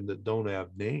dysfunction that don't have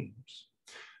names.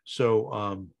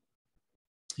 So,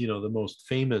 the most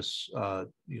famous,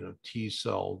 T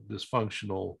cell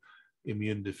dysfunctional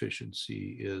immune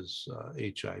deficiency is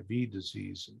HIV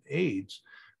disease and AIDS.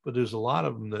 But there's a lot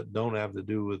of them that don't have to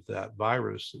do with that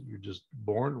virus that you're just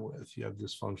born with. You have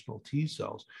dysfunctional T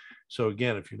cells. So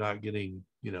again, if you're not getting,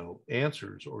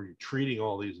 answers, or you're treating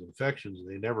all these infections and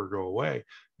they never go away,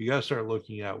 you got to start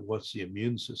looking at what's the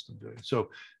immune system doing. So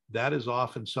that is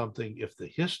often something, if the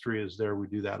history is there, we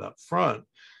do that up front.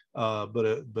 But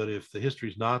if the history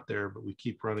is not there, but we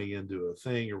keep running into a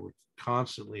thing, or we're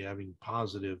constantly having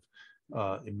positive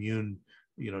immune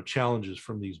challenges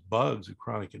from these bugs and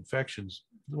chronic infections,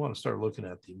 we want to start looking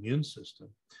at the immune system.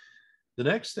 The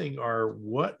next thing are,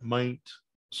 what might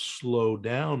slow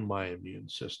down my immune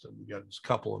system? We got just a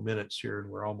couple of minutes here and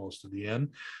we're almost to the end.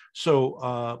 So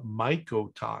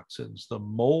mycotoxins, the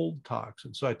mold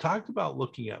toxins. So I talked about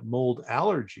looking at mold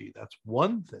allergy. That's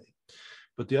one thing.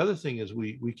 But the other thing is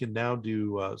we can now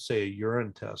do, say, a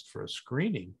urine test for a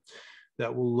screening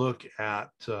that will look at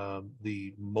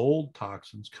the mold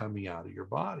toxins coming out of your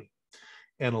body.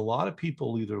 And a lot of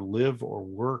people either live or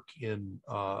work in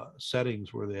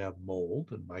settings where they have mold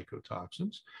and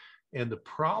mycotoxins. And the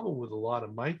problem with a lot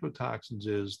of mycotoxins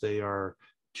is they are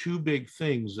two big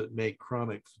things that make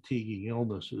chronic fatiguing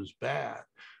illnesses bad.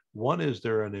 One is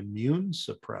they're an immune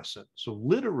suppressant. So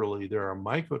literally there are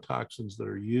mycotoxins that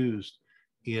are used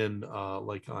in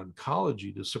like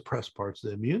oncology to suppress parts of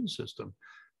the immune system.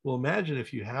 Well, imagine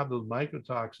if you have those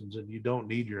mycotoxins and you don't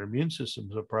need your immune system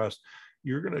suppressed,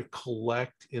 you're going to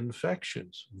collect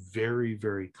infections. Very,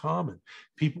 very common.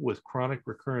 People with chronic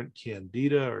recurrent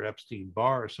candida or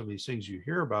Epstein-Barr, or some of these things you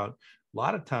hear about, a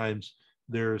lot of times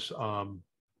there's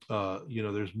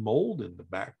there's mold in the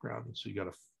background, and so you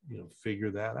got to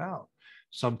figure that out.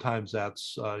 Sometimes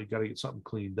that's you got to get something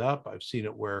cleaned up. I've seen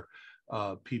it where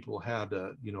people had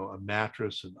a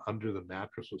mattress, and under the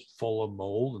mattress was full of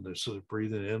mold, and they're sort of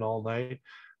breathing it in all night.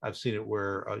 I've seen it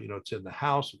where it's in the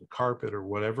house or the carpet or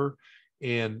whatever,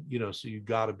 and so you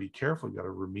got to be careful. You got to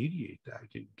remediate that,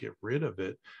 get rid of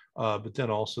it. But then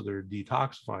also there are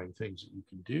detoxifying things that you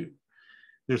can do.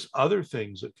 There's other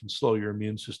things that can slow your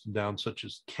immune system down, such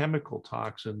as chemical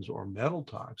toxins or metal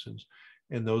toxins,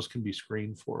 and those can be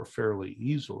screened for fairly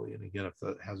easily. And again, if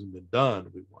that hasn't been done,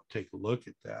 we want to take a look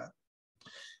at that.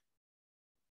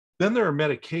 Then there are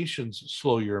medications that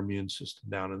slow your immune system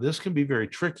down. And this can be very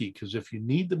tricky because if you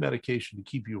need the medication to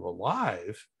keep you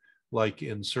alive, like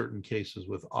in certain cases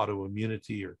with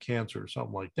autoimmunity or cancer or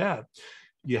something like that,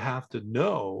 you have to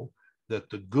know that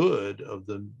the good of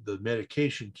the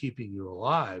medication keeping you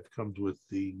alive comes with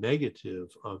the negative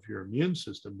of your immune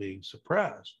system being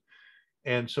suppressed.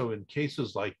 And so in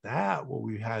cases like that, what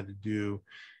we had to do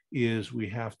is we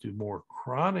have to more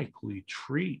chronically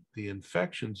treat the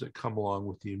infections that come along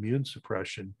with the immune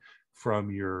suppression from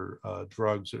your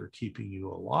drugs that are keeping you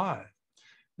alive.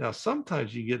 Now,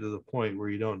 sometimes you get to the point where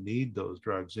you don't need those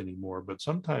drugs anymore, but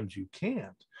sometimes you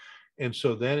can't. And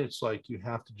so then it's like you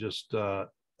have to just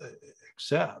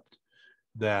accept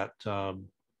that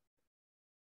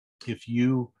if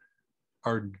you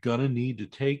are going to need to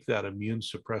take that immune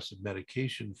suppressive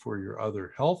medication for your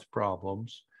other health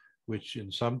problems, which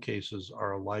in some cases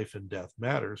are life and death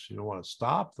matters, so you don't want to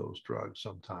stop those drugs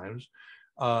sometimes.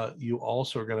 You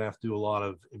also are going to have to do a lot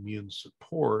of immune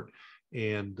support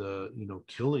and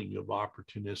killing of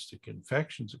opportunistic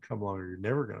infections that come along, or you're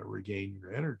never going to regain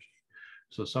your energy.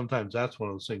 So sometimes that's one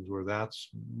of those things where that's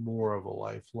more of a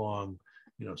lifelong,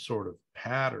 sort of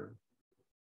pattern.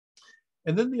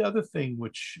 And then the other thing,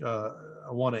 which I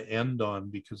want to end on,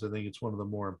 because I think it's one of the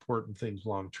more important things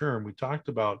long term, we talked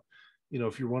about,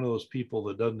 if you're one of those people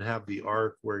that doesn't have the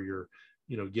arc where you're,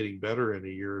 getting better in a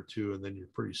year or two and then you're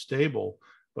pretty stable,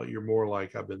 but you're more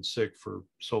like, I've been sick for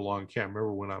so long, can't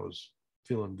remember when I was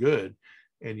feeling good,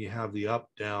 and you have the up,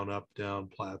 down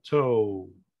plateau,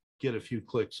 get a few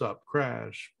clicks up,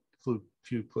 crash,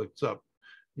 few clicks up,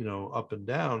 up and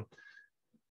down.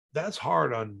 That's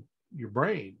hard on your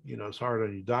brain. It's hard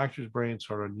on your doctor's brain. It's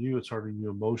hard on you. It's hard on you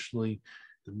emotionally.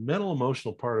 The mental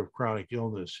emotional part of chronic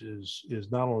illness is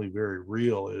not only very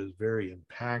real, it is very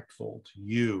impactful to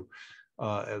you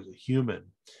as a human.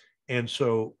 And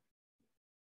so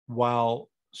while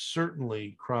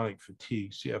certainly chronic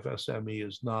fatigue, CFS-ME,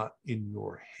 is not in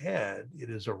your head,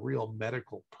 it is a real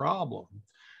medical problem.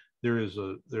 There's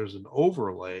an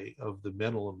overlay of the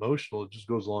mental emotional. It just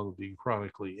goes along with being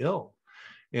chronically ill.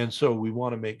 And so we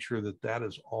want to make sure that that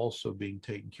is also being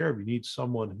taken care of. You need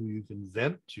someone who you can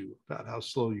vent to about how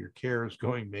slow your care is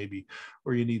going, maybe,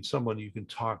 or you need someone you can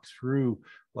talk through,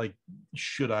 like,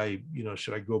 should I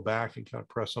go back and kind of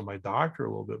press on my doctor a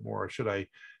little bit more, or should I,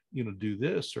 do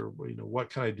this, or, what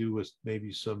can I do with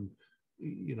maybe some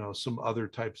other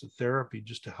types of therapy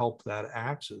just to help that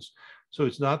axis. So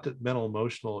it's not that mental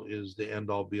emotional is the end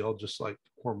all be all, just like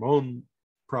hormone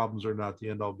problems are not the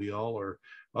end all be all, or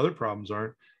other problems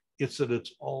aren't. It's that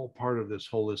it's all part of this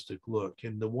holistic look.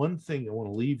 And the one thing I want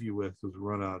to leave you with as we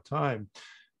run out of time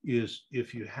is,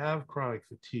 if you have chronic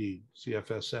fatigue,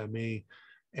 CFS-ME,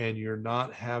 and you're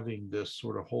not having this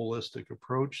sort of holistic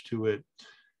approach to it,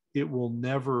 it will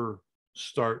never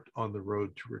start on the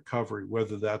road to recovery,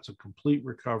 whether that's a complete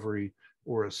recovery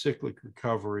or a cyclic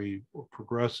recovery or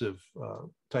progressive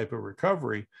type of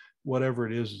recovery. Whatever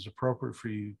it is appropriate for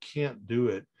you. You can't do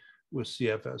it with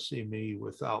CFS-ME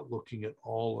without looking at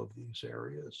all of these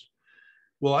areas.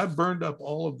 Well, I've burned up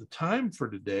all of the time for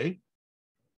today,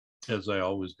 as I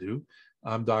always do.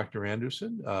 I'm Dr.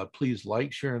 Anderson. Please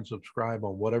like, share, and subscribe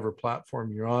on whatever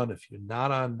platform you're on. If you're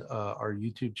not on our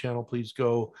YouTube channel, please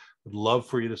go. Would love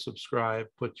for you to subscribe,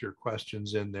 put your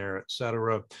questions in there,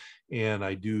 etc. And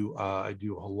I do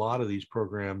a lot of these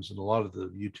programs and a lot of the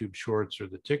YouTube shorts or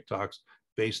the TikToks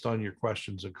based on your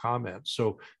questions and comments.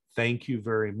 So thank you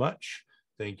very much.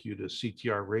 Thank you to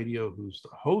CTR Radio, who's the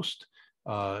host,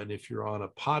 And if you're on a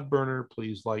pod burner,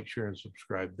 please like, share, and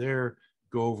subscribe there.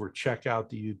 Go over, check out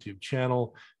the YouTube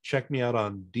channel. Check me out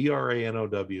on DRANOW,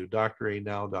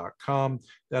 dranow.com.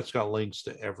 That's got links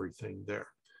to everything there.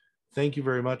 Thank you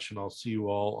very much, and I'll see you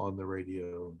all on the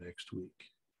radio next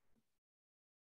week.